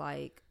was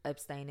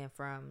abstaining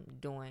from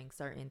doing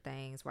certain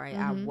things, right?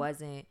 I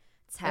wasn't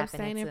tapping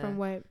abstaining into from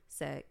what?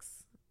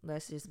 Sex.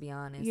 Let's just be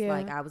honest.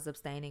 I was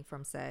abstaining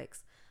from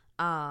sex.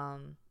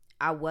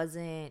 I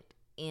wasn't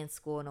in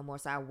school no more,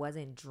 so I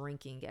wasn't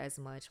drinking as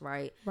much,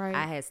 right?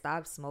 I had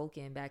stopped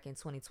smoking back in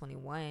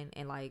 2021,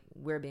 and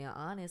we're being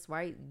honest,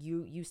 right?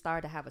 You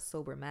start to have a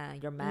sober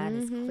mind. Your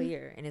mind is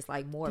clear, and it's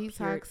more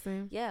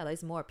detoxing.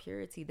 There's more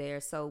purity there.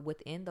 So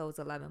within those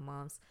 11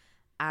 months,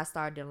 I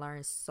started to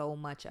learn so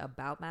much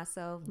about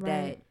myself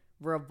that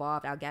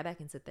revolved. I got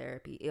back into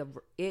therapy.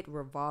 It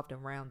revolved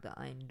around the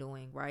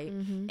undoing, right?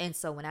 And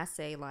so when I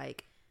say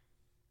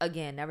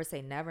again, never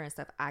say never and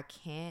stuff, I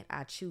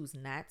choose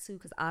not to,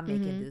 because I'm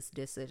making this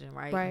decision,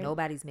 right?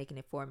 Nobody's making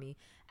it for me.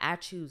 I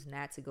choose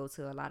not to go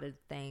to a lot of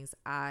things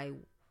I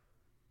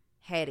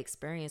had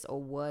experienced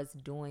or was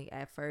doing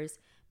at first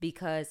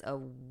because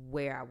of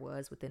where I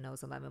was within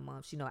those 11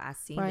 months. I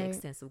seen the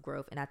extensive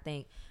growth, and I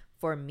think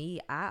for me,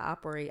 I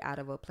operate out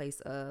of a place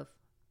of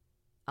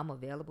I'm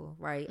available,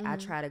 right? I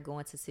try to go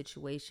into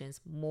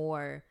situations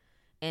more,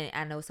 and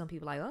I know some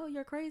people oh,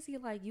 you're crazy,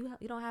 you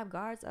don't have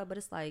guards up, but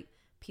it's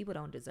people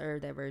don't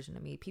deserve that version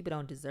of me. People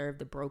don't deserve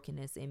the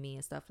brokenness in me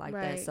and stuff like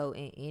that. So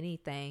in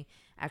anything,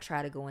 I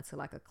try to go into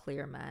like a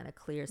clear mind, a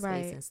clear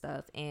space and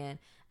stuff. And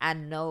I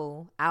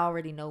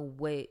already know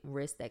what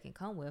risk that can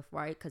come with,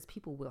 right? Because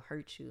people will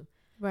hurt you.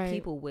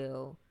 People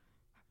will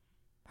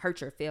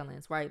hurt your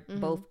feelings, right?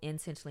 Both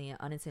intentionally and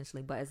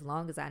unintentionally. But as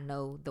long as I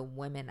know the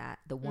woman I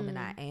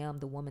am,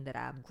 the woman that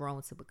I've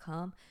grown to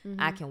become,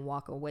 I can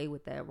walk away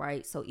with that,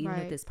 right? So even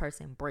if this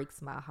person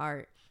breaks my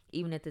heart,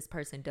 even if this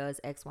person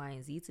does X, Y,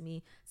 and Z to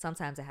me,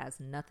 sometimes it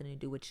has nothing to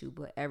do with you,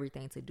 but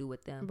everything to do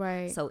with them.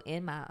 So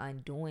in my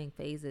undoing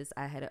phases,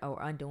 or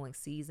undoing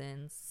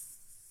seasons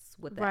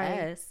with the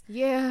S.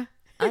 Yeah.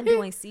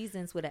 Undoing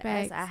seasons with an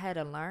S, I had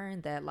to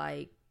learn that,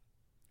 like,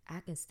 I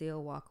can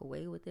still walk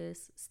away with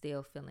this,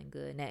 still feeling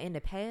good. Now, in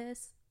the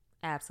past,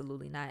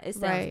 absolutely not. It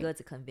sounds good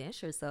to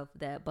convince yourself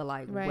that, but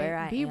like where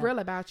I am. Be real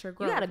about your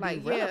growth. You got to be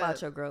real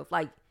about your growth.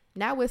 Like,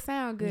 now it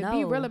sound good.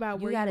 Be real about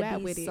where you at with it. You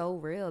got to be so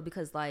real,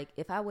 because like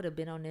if I would have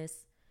been on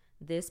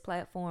this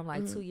platform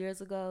like 2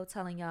 years ago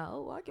telling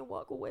y'all, oh, I can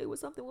walk away with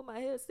something with my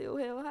head still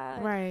held high.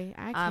 Right.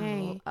 I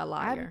can't. I'm a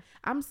liar.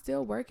 I'm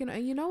still working on,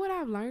 and you know what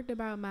I've learned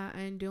about my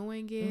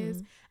undoing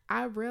is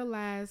I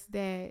realized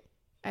that,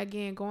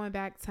 again, going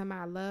back to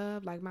my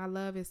love, like my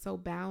love is so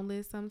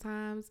boundless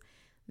sometimes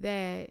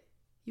that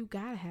you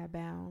gotta have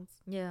bounds.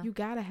 Yeah. You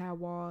gotta have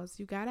walls.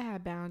 You gotta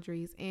have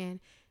boundaries. And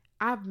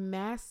I've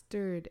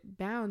mastered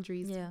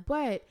boundaries. Yeah.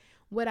 But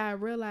what I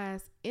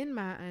realized in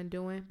my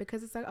undoing,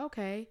 because it's like,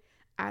 okay,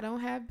 I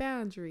don't have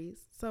boundaries.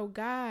 So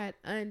God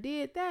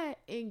undid that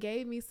and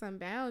gave me some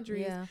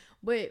boundaries. Yeah.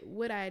 But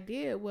what I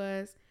did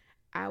was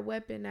I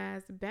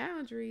weaponized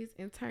boundaries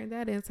and turned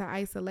that into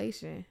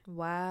isolation.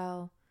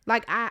 Wow.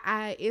 Like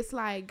I it's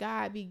like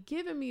God be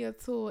giving me a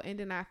tool and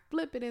then I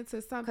flip it into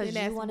something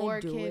that's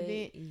more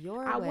convenient.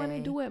 I want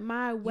to do it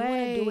my way. You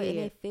want to do it, and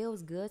it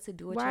feels good to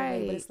do it your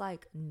way. But it's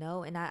like,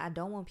 no, and I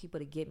don't want people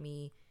to get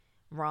me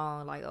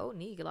wrong. Like, oh,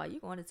 Neek, like you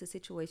going into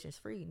situations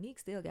free. Neek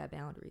still got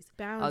boundaries.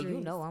 Oh,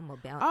 you know I'm a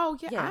boundary. Oh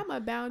yeah, I'm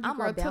a boundary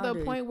girl to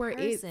the point where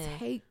it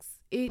takes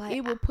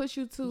it will push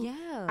you to.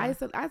 Yeah.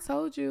 I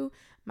told you,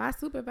 my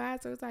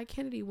supervisor was like,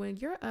 Kennedy, when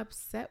you're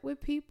upset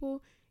with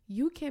people,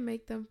 you can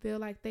make them feel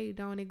like they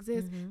don't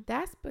exist.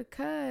 That's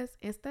because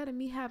instead of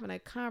me having a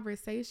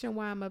conversation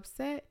while I'm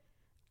upset,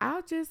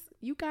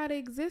 you gotta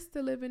exist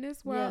to live in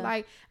this world. Yeah.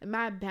 Like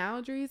my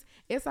boundaries,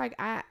 it's like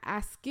I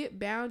skip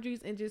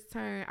boundaries and just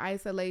turn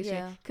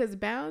isolation. Because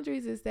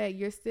boundaries is that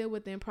you're still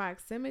within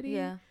proximity.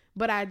 Yeah.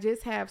 But I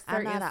just have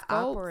certain scopes. I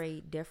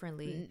operate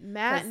differently.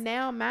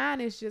 Now mine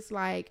is just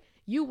like,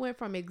 you went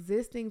from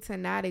existing to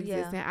not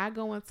existing. Yeah. I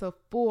go into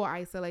full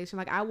isolation.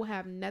 Like I will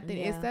have nothing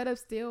instead of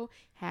still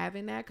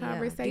having that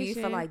conversation. Do you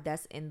feel like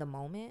that's in the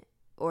moment,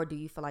 or do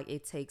you feel like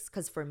it takes?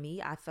 Because for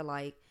me, I feel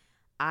like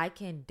I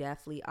can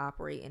definitely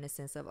operate in a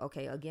sense of,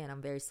 okay, again,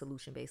 I'm very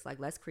solution based. Like,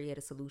 let's create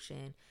a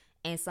solution.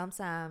 And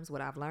sometimes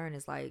what I've learned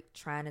is like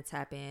trying to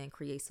tap in,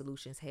 create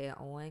solutions head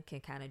on can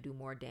kind of do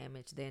more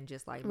damage than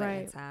just like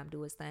letting time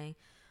do its thing.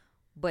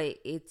 But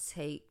it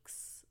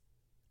takes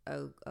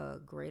a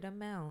great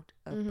amount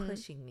of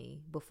pushing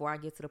me before I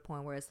get to the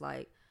point where it's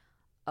like,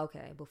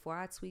 okay, before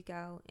I tweak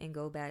out and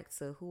go back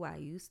to who I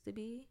used to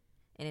be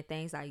and the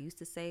things I used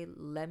to say,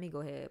 let me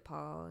go ahead,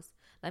 pause.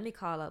 Let me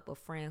call up a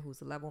friend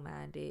who's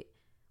level-minded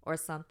or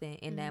something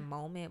in that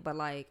moment. But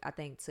like, I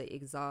think to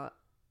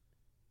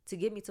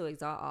get me to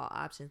exalt all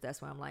options,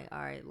 that's where I'm like,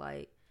 all right,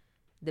 like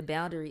the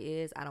boundary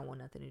is I don't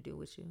want nothing to do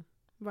with you.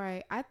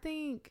 Right. I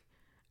think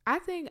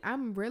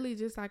I'm really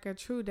just like a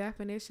true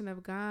definition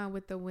of gone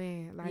with the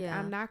wind. Like,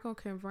 I'm not going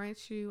to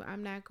confront you.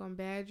 I'm not going to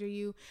badger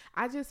you.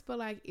 I just feel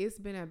like it's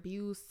been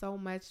abused so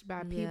much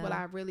by people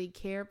I really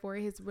care for.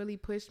 It has really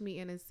pushed me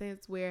in a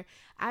sense where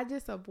I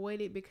just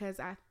avoid it because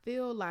I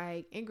feel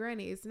like, and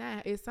granted,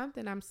 it's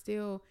something I'm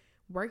still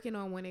working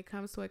on when it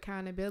comes to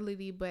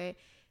accountability, but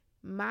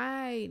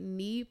my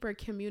need for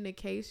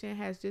communication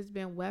has just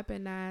been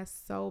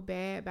weaponized so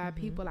bad by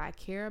people I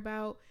care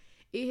about.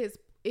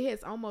 It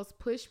has almost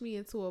pushed me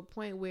into a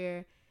point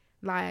where,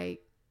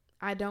 like,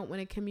 I don't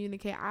want to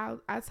communicate.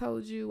 I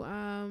told you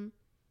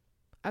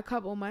a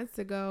couple months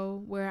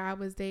ago where I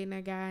was dating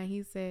a guy and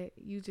he said,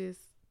 you just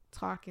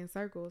talk in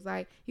circles.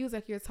 Like, he was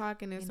like, you're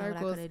talking in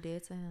circles. Know what I could have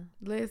did to him?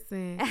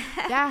 Listen,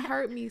 that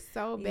hurt me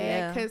so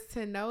bad because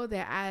to know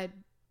that I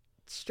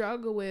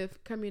struggle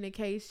with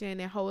communication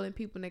and holding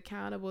people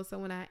accountable. So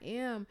when I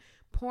am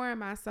pouring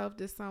myself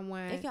to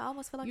someone, it can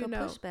almost feel like a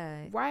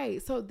pushback,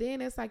 right? So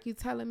then it's like you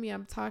telling me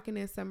I'm talking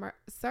in some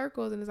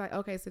circles, and it's like,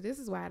 okay, so this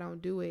is why I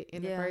don't do it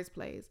in the first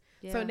place.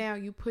 So now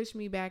you push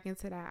me back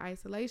into that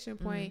isolation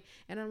point,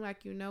 and I'm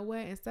like, you know what,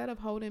 instead of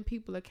holding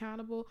people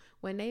accountable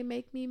when they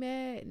make me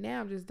mad,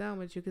 now I'm just done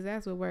with you because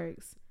that's what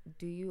works.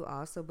 Do you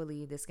also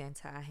believe this can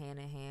tie hand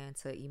in hand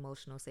to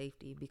emotional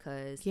safety?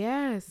 Because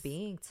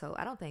being told,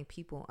 I don't think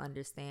people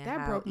understand that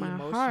how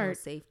emotional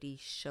safety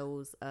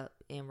shows up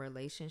in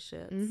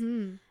relationships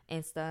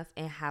and stuff,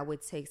 and how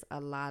it takes a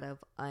lot of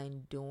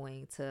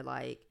undoing to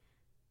like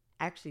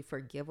actually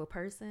forgive a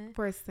person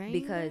for saying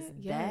because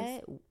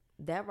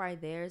that right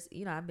there is,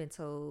 you know, I've been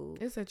told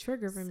it's a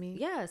trigger for me.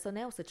 Yeah, so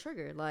now it's a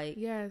trigger. Like,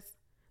 yes.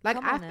 Like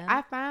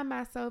I find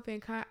myself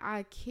in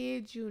I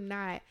kid you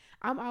not.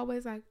 I'm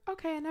always like,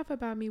 okay, enough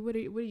about me. What are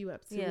you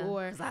up to? Yeah,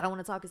 or because I don't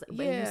want to talk.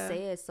 But you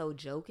say it so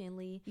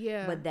jokingly.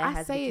 Yeah, but that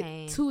has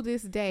became it to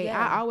this day. Yeah.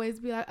 I always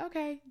be like,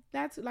 okay,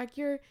 that's like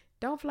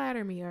don't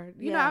flatter me, or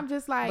you know, I'm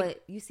just like.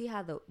 But you see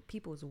how the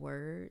people's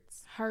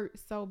words hurt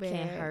so bad,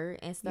 can hurt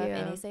and stuff,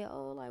 and they say,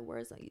 oh, like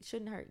words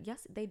shouldn't hurt.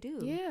 Yes, they do.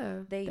 Yeah,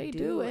 they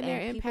do, and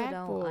they're people impactful.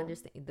 Don't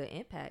understand the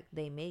impact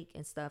they make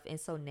and stuff. And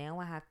so now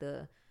I have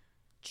to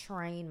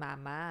train my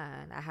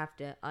mind. I have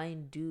to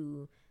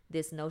undo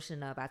this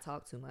notion of I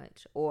talk too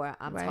much, or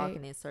I'm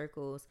talking in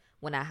circles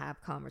when I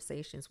have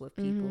conversations with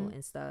people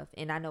and stuff.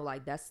 And I know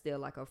like that's still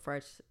like a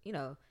fresh, you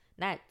know,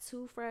 not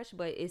too fresh,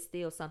 but it's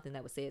still something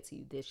that was said to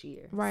you this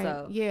year. Right.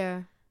 So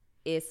yeah.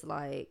 It's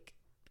like,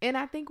 and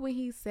I think when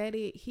he said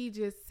it, he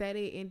just said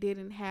it and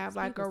didn't have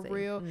like a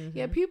real,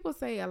 yeah, people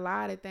say a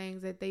lot of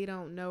things that they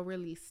don't know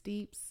really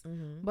steeps.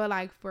 But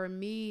like for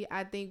me,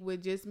 I think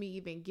with just me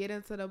even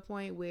getting to the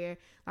point where,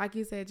 like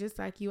you said, just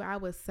like you, I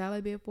was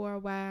celibate for a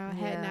while,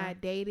 had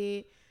not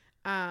dated,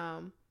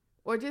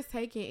 or just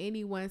taking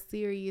anyone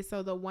serious.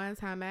 So the one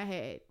time I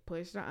had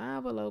pushed the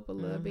envelope a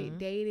little bit,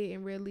 dated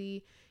and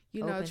really,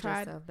 you know,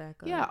 tried,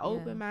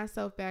 open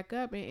myself back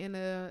up in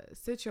a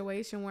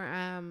situation where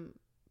I'm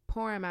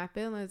pouring my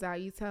feelings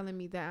out, you telling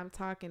me that I'm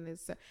talking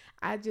this,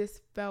 I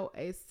just felt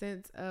a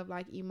sense of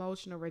like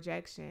emotional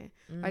rejection.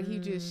 Like you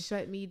just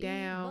shut me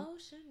down.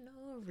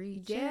 Emotional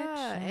rejection.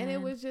 Yeah, and it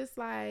was just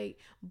like,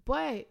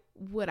 but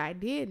what I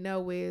did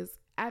know is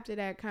after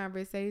that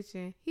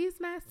conversation, he's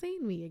not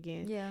seen me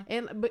again. Yeah.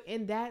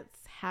 And that's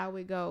how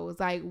it goes.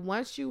 Like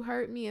once you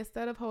hurt me,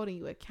 instead of holding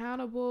you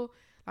accountable,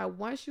 like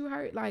once you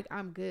hurt, like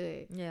I'm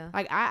good. Yeah.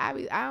 Like I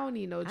don't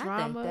need no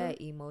drama. I think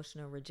that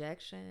emotional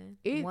rejection.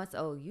 You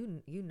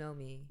know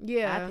me.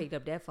 Yeah. I picked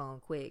up that phone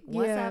quick.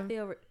 Once I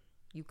feel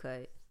you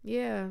cut.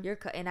 Yeah. You're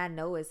cut, and I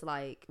know it's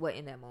like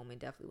in that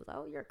moment definitely was like,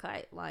 oh, you're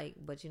cut. Like,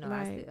 but you know,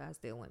 I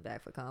still went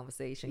back for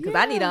conversation because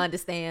I need to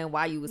understand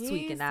why you was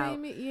tweaking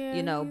out.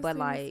 You know, but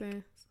like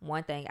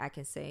one thing I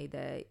can say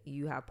that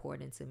you have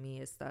poured into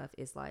me is stuff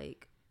is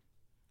like,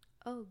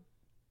 oh,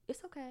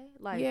 it's okay.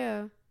 Like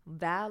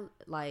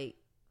like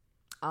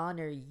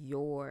honor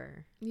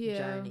your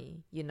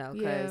journey, you know,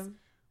 because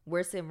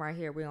we're sitting right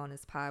here, we're on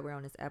this pod, we're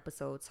on this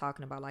episode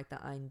talking about like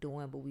the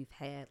undoing, but we've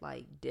had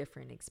like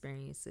different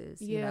experiences,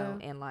 you know,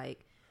 and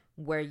like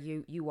where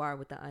you are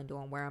with the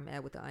undoing, where I'm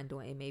at with the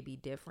undoing, it may be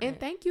different. And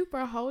thank you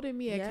for holding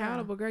me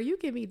accountable, girl. You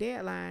give me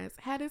deadlines.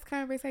 Had this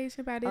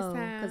conversation by this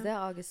time, because that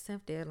August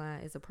 10th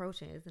deadline is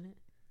approaching, isn't it?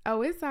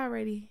 Oh, it's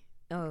already.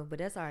 Oh, but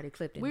that's already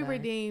clipped in. We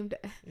redeemed.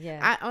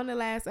 Yeah. On the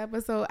last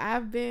episode,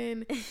 I've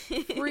been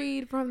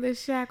freed from the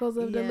shackles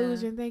of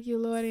delusion. Thank you,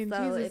 Lord, in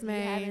Jesus' name.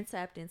 If you haven't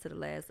tapped into the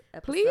last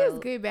episode, please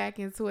get back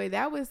into it.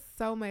 That was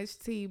so much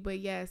tea. But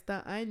yes,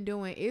 the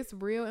undoing, it's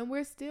real, and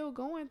we're still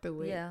going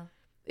through it. Yeah.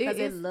 Because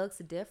it looks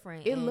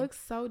different. It looks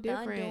so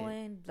different. The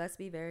undoing, let's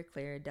be very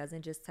clear, it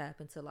doesn't just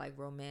tap into like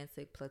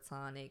romantic,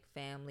 platonic,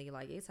 family.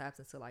 Like it taps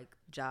into like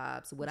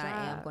jobs. What I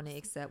am going to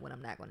accept, what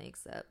I'm not going to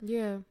accept.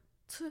 Yeah.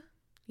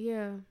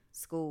 Yeah.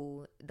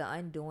 School, the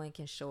undoing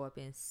can show up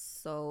in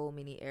so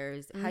many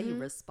areas. How you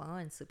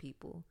respond to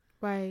people,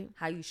 right?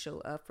 How you show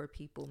up for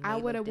people. I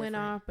would have went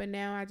off, but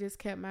now I just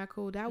kept my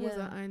cool. That was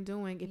an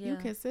undoing. If you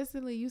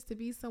consistently used to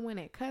be someone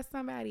that cussed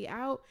somebody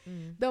out,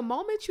 the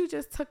moment you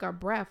just took a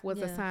breath was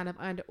a sign of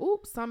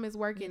oops, some is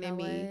working in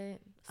me.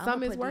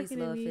 Some is working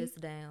in me.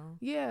 Down.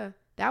 Yeah,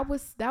 that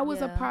was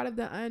a part of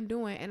the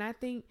undoing, and I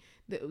think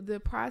the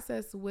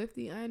process with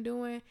the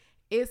undoing,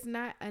 it's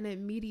not an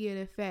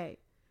immediate effect.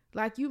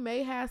 Like you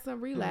may have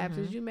some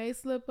relapses, you may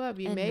slip up,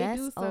 you may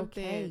do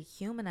something. Okay.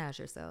 Humanize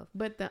yourself.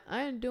 But the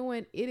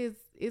undoing,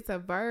 it's a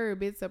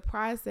verb, it's a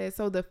process.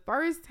 So the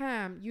first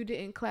time you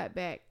didn't clap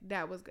back,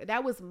 that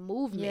was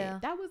movement. Yeah.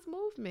 That was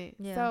movement.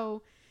 Yeah.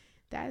 So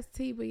that's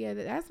tea. But yeah,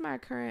 that's my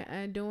current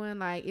undoing.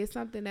 Like it's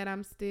something that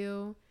I'm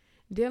still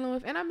dealing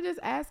with, and I'm just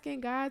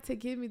asking God to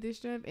give me the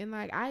strength. And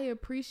like I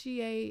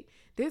appreciate,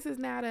 this is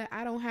not a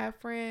I don't have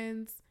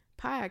friends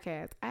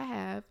podcast. I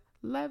have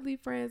lovely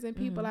friends and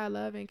people I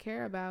love and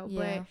care about,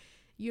 but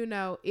you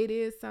know, it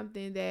is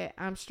something that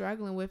I'm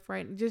struggling with,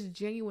 right? Just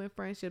genuine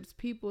friendships,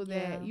 people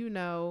that you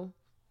know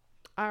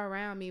are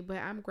around me. But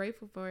I'm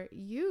grateful for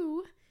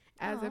you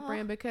as a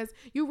friend, because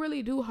you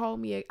really do hold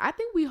me. I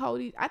think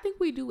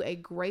we do a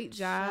great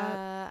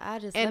job.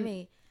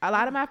 A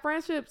lot of my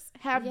friendships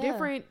have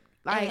different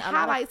like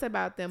highlights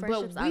about them,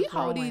 but we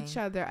hold each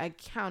other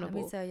accountable.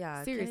 Let me tell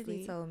y'all, seriously.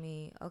 Kennedy told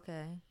me,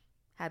 okay,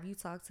 have you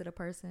talked to the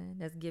person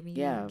that's giving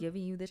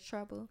you this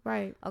trouble?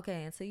 Right.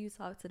 Okay, until you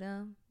talk to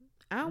them,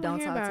 don't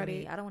talk to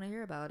me. I don't want to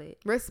hear about it.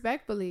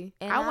 Respectfully.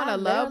 And I want to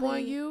love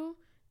on you.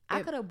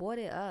 I could have brought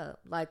it up.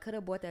 Like, could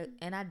have brought that,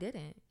 and I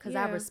didn't. Because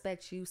I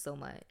respect you so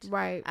much.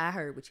 Right. I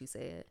heard what you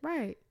said.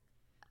 Right.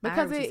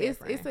 Because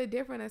it's a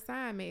different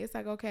assignment. It's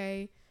like,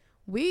 okay,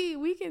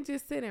 we can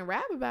just sit and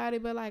rap about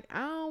it, but like, I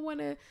don't want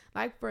to,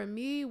 like, for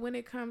me, when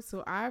it comes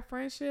to our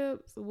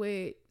friendships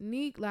with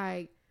Neek,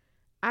 like,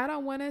 I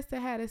don't want us to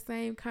have the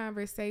same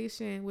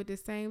conversation with the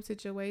same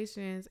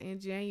situations in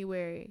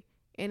January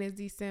and it's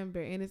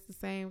December and it's the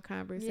same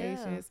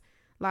conversations.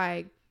 Yeah.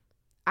 Like,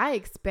 I'm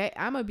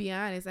going to be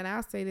honest, and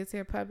I'll say this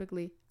here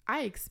publicly.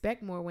 I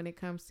expect more when it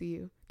comes to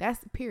you. That's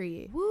the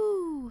period.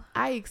 Woo.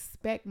 I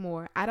expect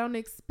more. I don't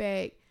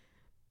expect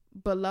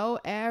below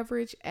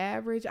average.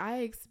 I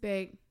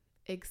expect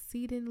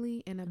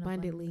exceedingly and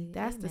abundantly.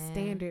 That's Amen. The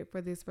standard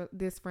for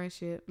this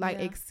friendship. Like,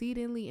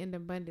 exceedingly and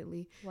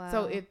abundantly. Wow.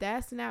 So if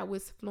that's not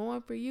what's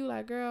flowing for you,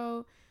 like,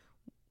 girl,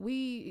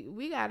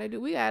 we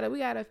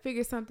gotta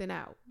figure something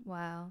out.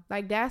 Wow.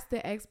 Like, that's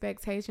the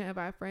expectation of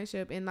our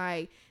friendship, and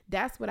like,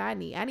 that's what I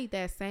need. I need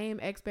that same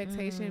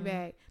expectation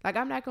back. Like,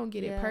 I'm not gonna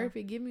get it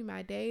perfect. Give me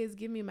my days,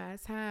 give me my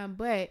time,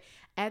 but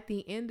at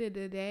the end of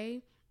the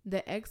day,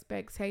 the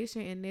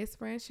expectation in this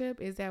friendship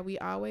is that we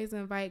always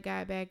invite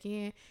God back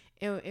in,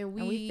 and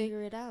we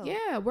figure it out.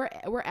 Yeah,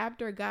 we're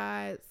after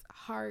God's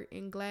heart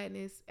and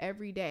gladness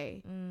every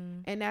day,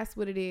 and that's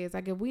what it is.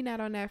 Like, if we not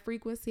on that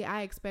frequency,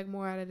 I expect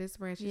more out of this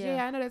friendship.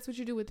 Yeah, I know that's what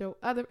you do with your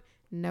other.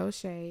 No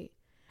shade.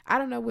 I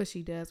don't know what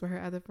she does with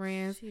her other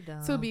friends. She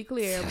don't. To be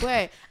clear,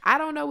 but I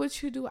don't know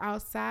what you do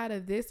outside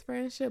of this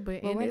friendship.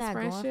 But in we're this not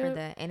friendship, going for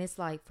that. And it's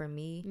like, for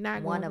me,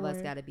 one of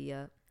us got to be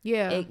up.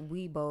 Yeah,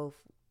 we both.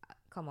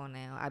 Come on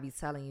now. I be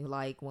telling you,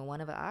 like, when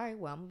one of us, all right,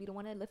 well, I'm gonna be the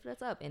one that lifted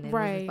us up, and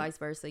then vice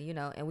versa, you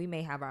know. And we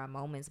may have our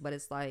moments, but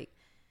it's like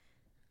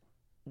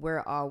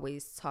we're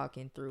always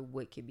talking through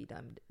what could be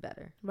done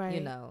better, right?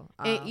 You know,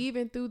 and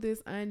even through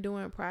this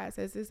undoing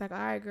process, it's like, all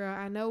right, girl,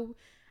 I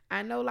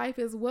know life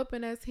is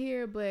whooping us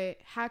here, but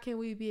how can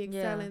we be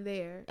excelling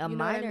there? A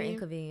minor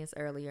inconvenience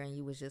earlier, and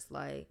you was just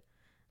like,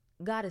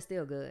 God is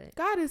still good.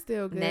 God is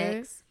still good.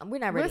 Next, we're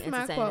not ready to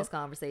entertain this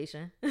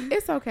conversation.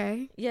 It's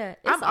okay. Yeah,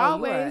 I'm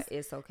always.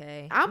 It's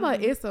okay.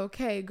 It's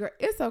okay, girl.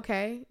 It's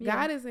okay. Yeah.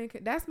 God is in.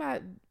 That's my.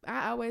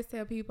 I always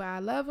tell people I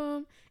love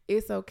them.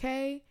 It's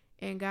okay,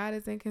 and God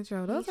is in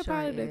control. Those are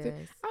probably the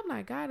things. I'm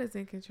like, God is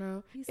in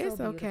control. It's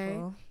so okay.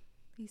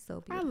 He's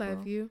so beautiful. I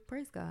love you.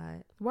 Praise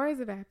God.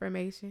 Words of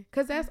affirmation,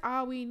 because that's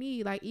all we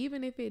need. Like,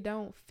 even if it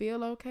don't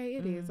feel okay,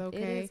 it is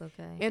okay. It is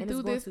okay. And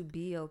through this, to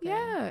be okay.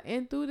 Yeah,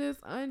 and through this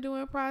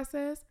undoing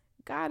process,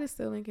 God is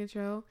still in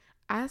control.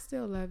 I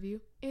still love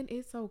you, and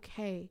it's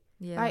okay.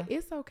 Yeah, like,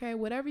 it's okay.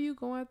 Whatever you're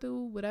going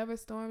through, whatever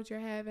storms you're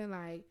having,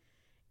 like,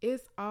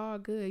 it's all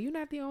good. You're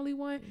not the only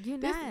one. You're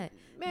not,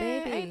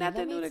 man. Baby, ain't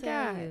nothing new to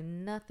God.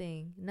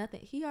 Nothing.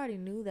 He already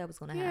knew that was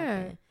gonna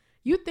happen.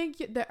 You think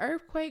the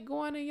earthquake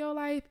going in your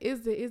life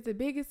is the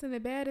biggest and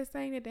the baddest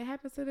thing that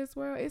happens to this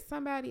world? It's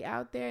somebody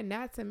out there,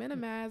 not to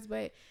minimize,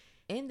 but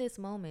in this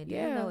moment, you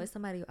know, it's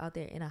somebody out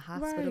there in a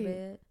hospital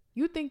bed.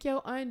 You think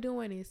your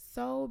undoing is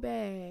so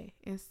bad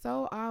and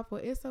so awful.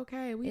 It's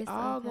okay. It's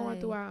all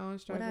going through our own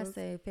struggles. What I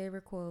say,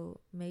 favorite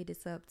quote, made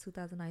this up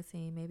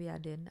 2019. Maybe I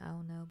didn't. I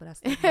don't know. But I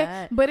said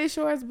that. But it's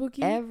yours,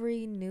 Bookie.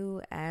 Every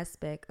new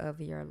aspect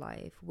of your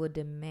life will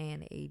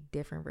demand a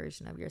different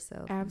version of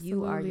yourself. Absolutely.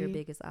 You are your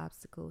biggest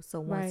obstacle. So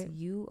once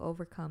you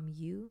overcome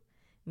you,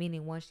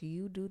 meaning once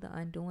you do the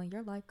undoing,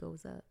 your life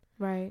goes up.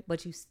 Right.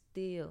 But you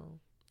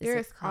still...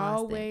 There's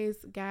always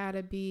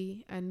gotta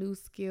be a new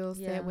skill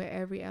set with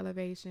every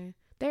elevation.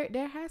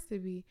 There has to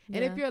be.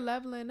 And if you're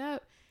leveling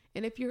up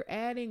and if you're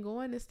adding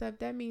going to stuff,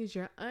 that means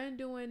you're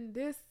undoing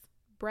this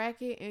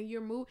bracket and you're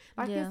moving.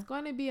 Like, it's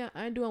gonna be an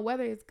undoing,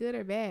 whether it's good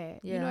or bad.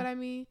 You know what I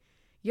mean?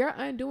 Your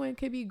undoing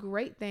could be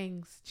great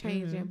things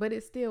changing, but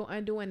it's still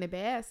undoing the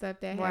bad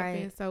stuff that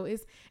happened. So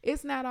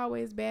it's not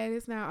always bad.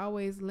 It's not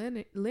always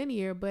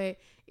linear, but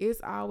it's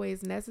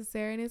always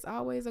necessary, and it's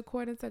always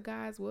according to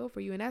God's will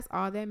for you. And that's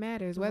all that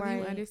matters, whether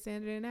you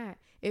understand it or not.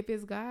 If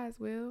it's God's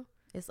will,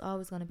 it's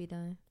always going to be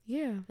done.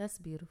 Yeah. That's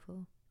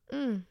beautiful.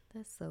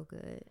 That's so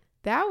good.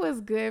 That was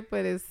good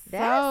for the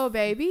soul,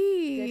 baby.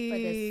 Good for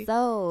the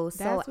soul.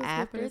 So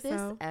after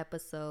this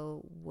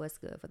episode, what's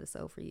good for the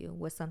soul for you?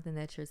 What's something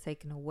that you're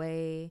taking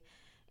away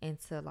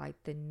into, like,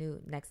 the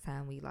new next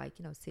time we, like,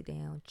 you know, sit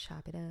down,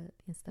 chop it up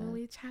and stuff? When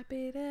we chop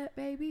it up,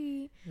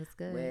 baby. What's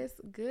good? What's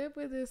good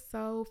for the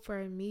soul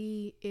for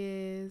me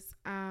is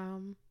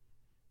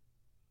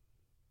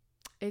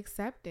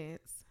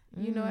acceptance.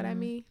 You know what I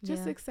mean?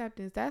 Just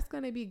acceptance. That's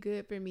going to be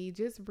good for me.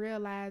 Just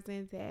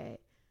realizing that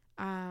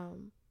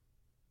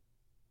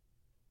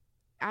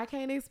I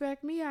can't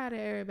expect me out of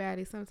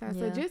everybody sometimes.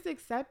 So just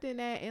accepting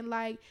that and,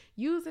 like,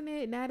 using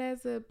it not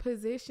as a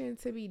position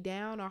to be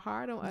down or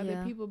hard on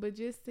other people, but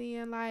just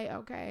seeing, like,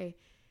 okay,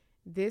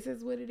 this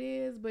is what it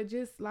is, but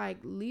just, like,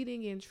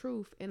 leading in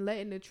truth and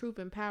letting the truth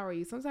empower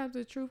you. Sometimes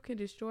the truth can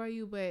destroy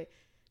you, but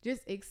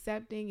just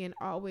accepting and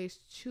always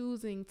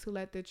choosing to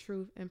let the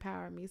truth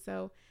empower me.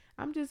 So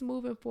I'm just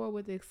moving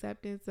forward with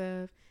acceptance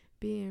of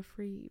being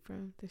freed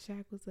from the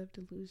shackles of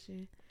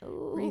delusion.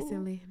 Ooh.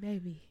 Recently,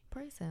 baby.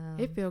 Praise him.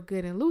 It felt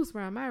good and loose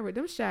around my wrist.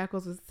 Them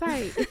shackles was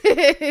tight.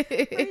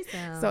 Praise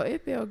him. So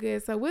it felt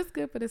good. So what's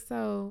good for the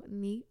soul,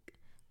 Neek?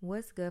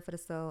 What's good for the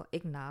soul?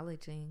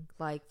 Acknowledging.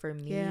 Like, for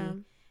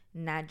me,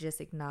 not just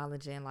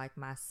acknowledging, like,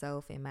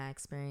 myself and my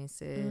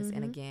experiences,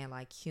 and again,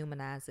 like,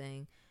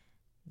 humanizing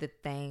the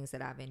things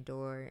that I've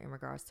endured in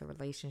regards to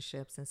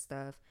relationships and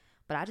stuff.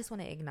 But I just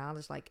want to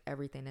acknowledge like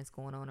everything that's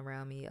going on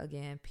around me.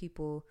 Again,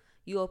 people,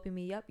 you open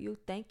me up, you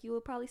think you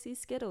would probably see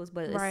Skittles,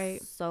 but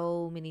it's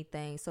so many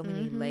things, so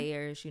many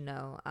layers, you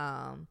know.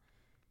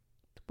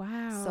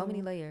 Wow. So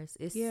many layers.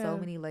 It's so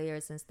many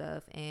layers and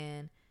stuff.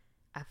 And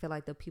I feel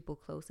like the people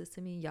closest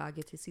to me, y'all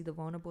get to see the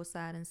vulnerable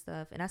side and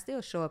stuff. And I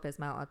still show up as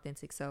my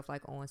authentic self,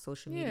 like on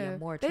social media,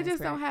 more They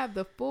just don't have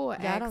the full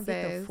access. Y'all don't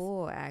get the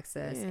full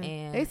access. Yeah.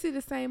 And they see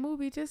the same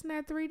movie, just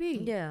not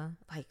 3D. Yeah.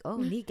 Like, oh,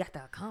 Neek got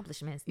the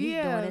accomplishments.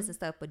 Neek doing this and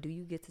stuff. But do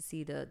you get to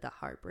see the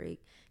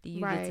heartbreak? Do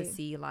you get to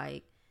see,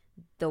 like,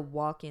 the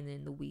walking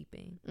and the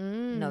weeping?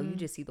 No, you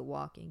just see the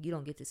walking. You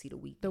don't get to see the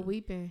weeping. The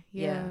weeping,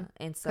 yeah.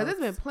 And so, because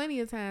there's been plenty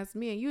of times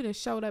me and you done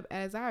showed up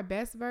as our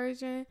best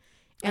version.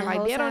 And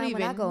like they don't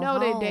even know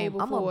their day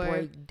before. I'm gonna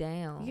break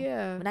down.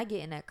 Yeah. When I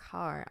get in that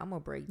car, I'm gonna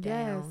break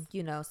down.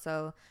 You know,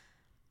 so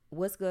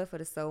what's good for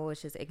the soul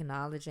is just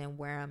acknowledging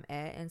where I'm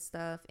at and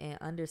stuff, and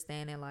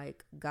understanding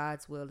like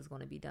God's will is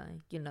going to be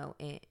done. You know,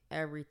 and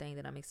everything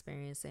that I'm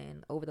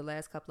experiencing over the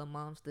last couple of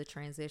months, the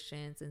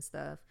transitions and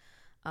stuff,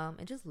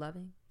 and just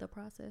loving the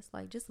process,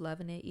 like just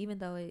loving it, even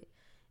though it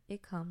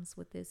comes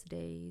with its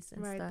days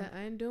and stuff. Right, the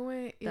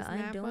undoing is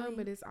not fun,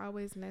 but it's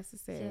always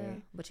necessary. Yeah,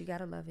 but you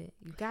gotta love it.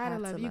 You gotta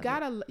love it.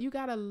 You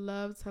gotta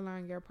love to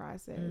learn your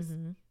process.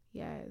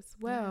 Yes.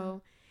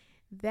 Well,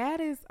 that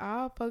is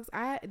all, folks.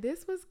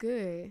 This was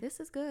good. This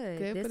is good.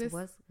 This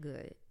was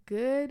good.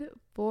 Good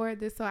for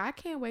this. So I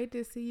can't wait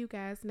to see you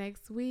guys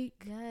next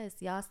week. Yes,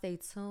 y'all stay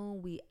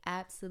tuned. We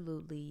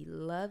absolutely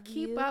love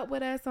you. Keep up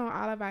with us on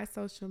all of our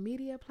social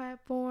media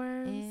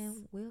platforms,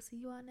 and we'll see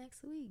you all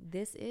next week.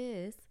 This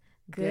is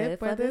Good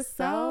for the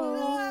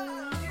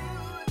soul.